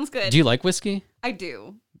 Sounds good. Do you like whiskey? I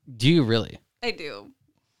do. Do you really? I do.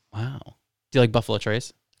 Wow. Do you like Buffalo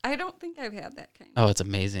Trace? I don't think I've had that kind. Oh, it's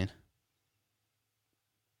amazing.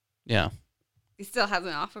 Yeah. He still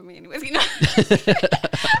hasn't offered me any whiskey. No.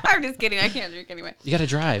 I'm just kidding. I can't drink anyway. You got to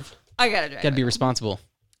drive. I got to drive. Got to be responsible.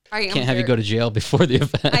 I am Can't have you very- go to jail before the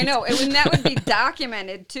event. I know, and that would be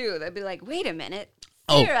documented too. They'd be like, "Wait a minute,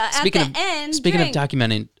 Oh, Sarah, speaking at the end, Speaking drank." of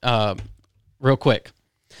documenting, real quick,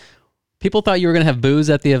 people thought you were gonna have booze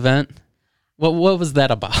at the event. What was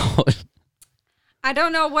that about? I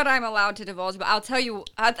don't know what I'm allowed to divulge, but I'll tell you.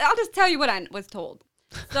 I'll just tell you what I was told.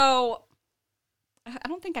 So, I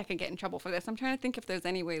don't think I could get in trouble for this. I'm trying to think if there's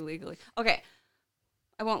any way legally. Okay,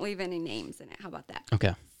 I won't leave any names in it. How about that?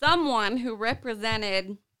 Okay. Someone who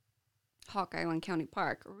represented Hawk Island County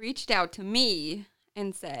Park reached out to me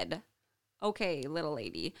and said, "Okay, little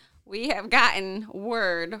lady, we have gotten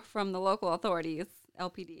word from the local authorities,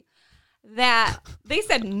 LPD, that they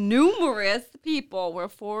said numerous people were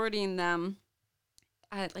forwarding them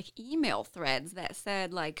like email threads that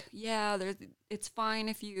said like, yeah, it's fine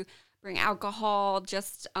if you bring alcohol,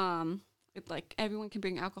 just like everyone can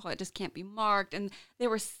bring alcohol, it just can't be marked." And they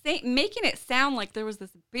were making it sound like there was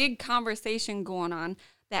this big conversation going on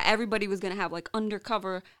that everybody was going to have like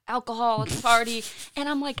undercover alcohol at the party. And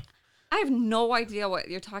I'm like, I have no idea what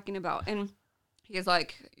you're talking about. And he's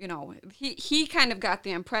like, you know, he kind of got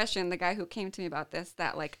the impression, the guy who came to me about this,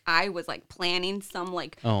 that like I was like planning some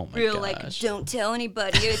like Oh my real gosh. like, don't tell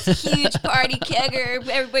anybody, it's a huge party kegger,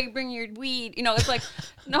 everybody bring your weed. You know, it's like,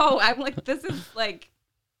 no, I'm like, this is like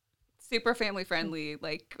super family friendly.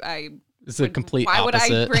 Like It's a complete why would I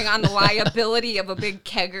opposite. bring on the liability of a big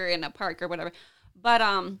kegger in a park or whatever? But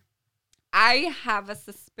I have a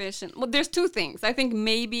suspicion. Well, there's two things. I think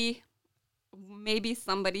maybe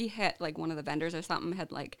somebody had, like one of the vendors or something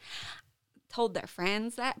had like told their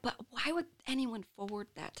friends that, but why would anyone forward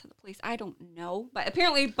that to the police? I don't know. But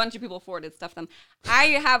apparently a bunch of people forwarded stuff to them. I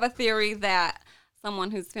have a theory that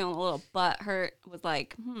someone who's feeling a little butthurt was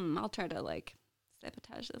like, I'll try to like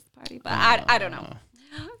sabotage this party. But I don't know.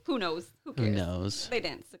 Who knows? Who cares? Who knows? They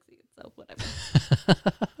didn't succeed, so whatever.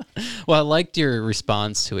 Well, I liked your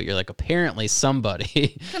response to it. You're like, apparently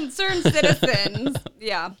somebody. Concerned citizens.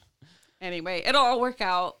 Yeah. Anyway, it'll all work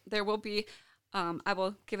out. There will be, I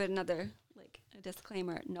will give it another, like, a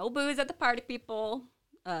disclaimer. No booze at the party, people.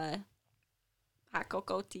 Hot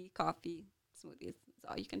cocoa, tea, coffee, smoothies. That's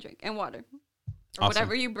all you can drink. And water. Or Awesome.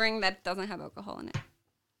 whatever you bring that doesn't have alcohol in it.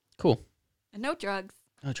 Cool. And no drugs.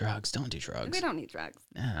 No drugs. Don't do We drugs. don't need drugs.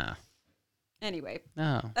 Nah. Anyway,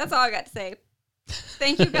 No. that's all I got to say.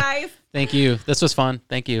 Thank you, guys. Thank you. This was fun.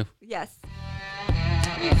 Thank you. Yes.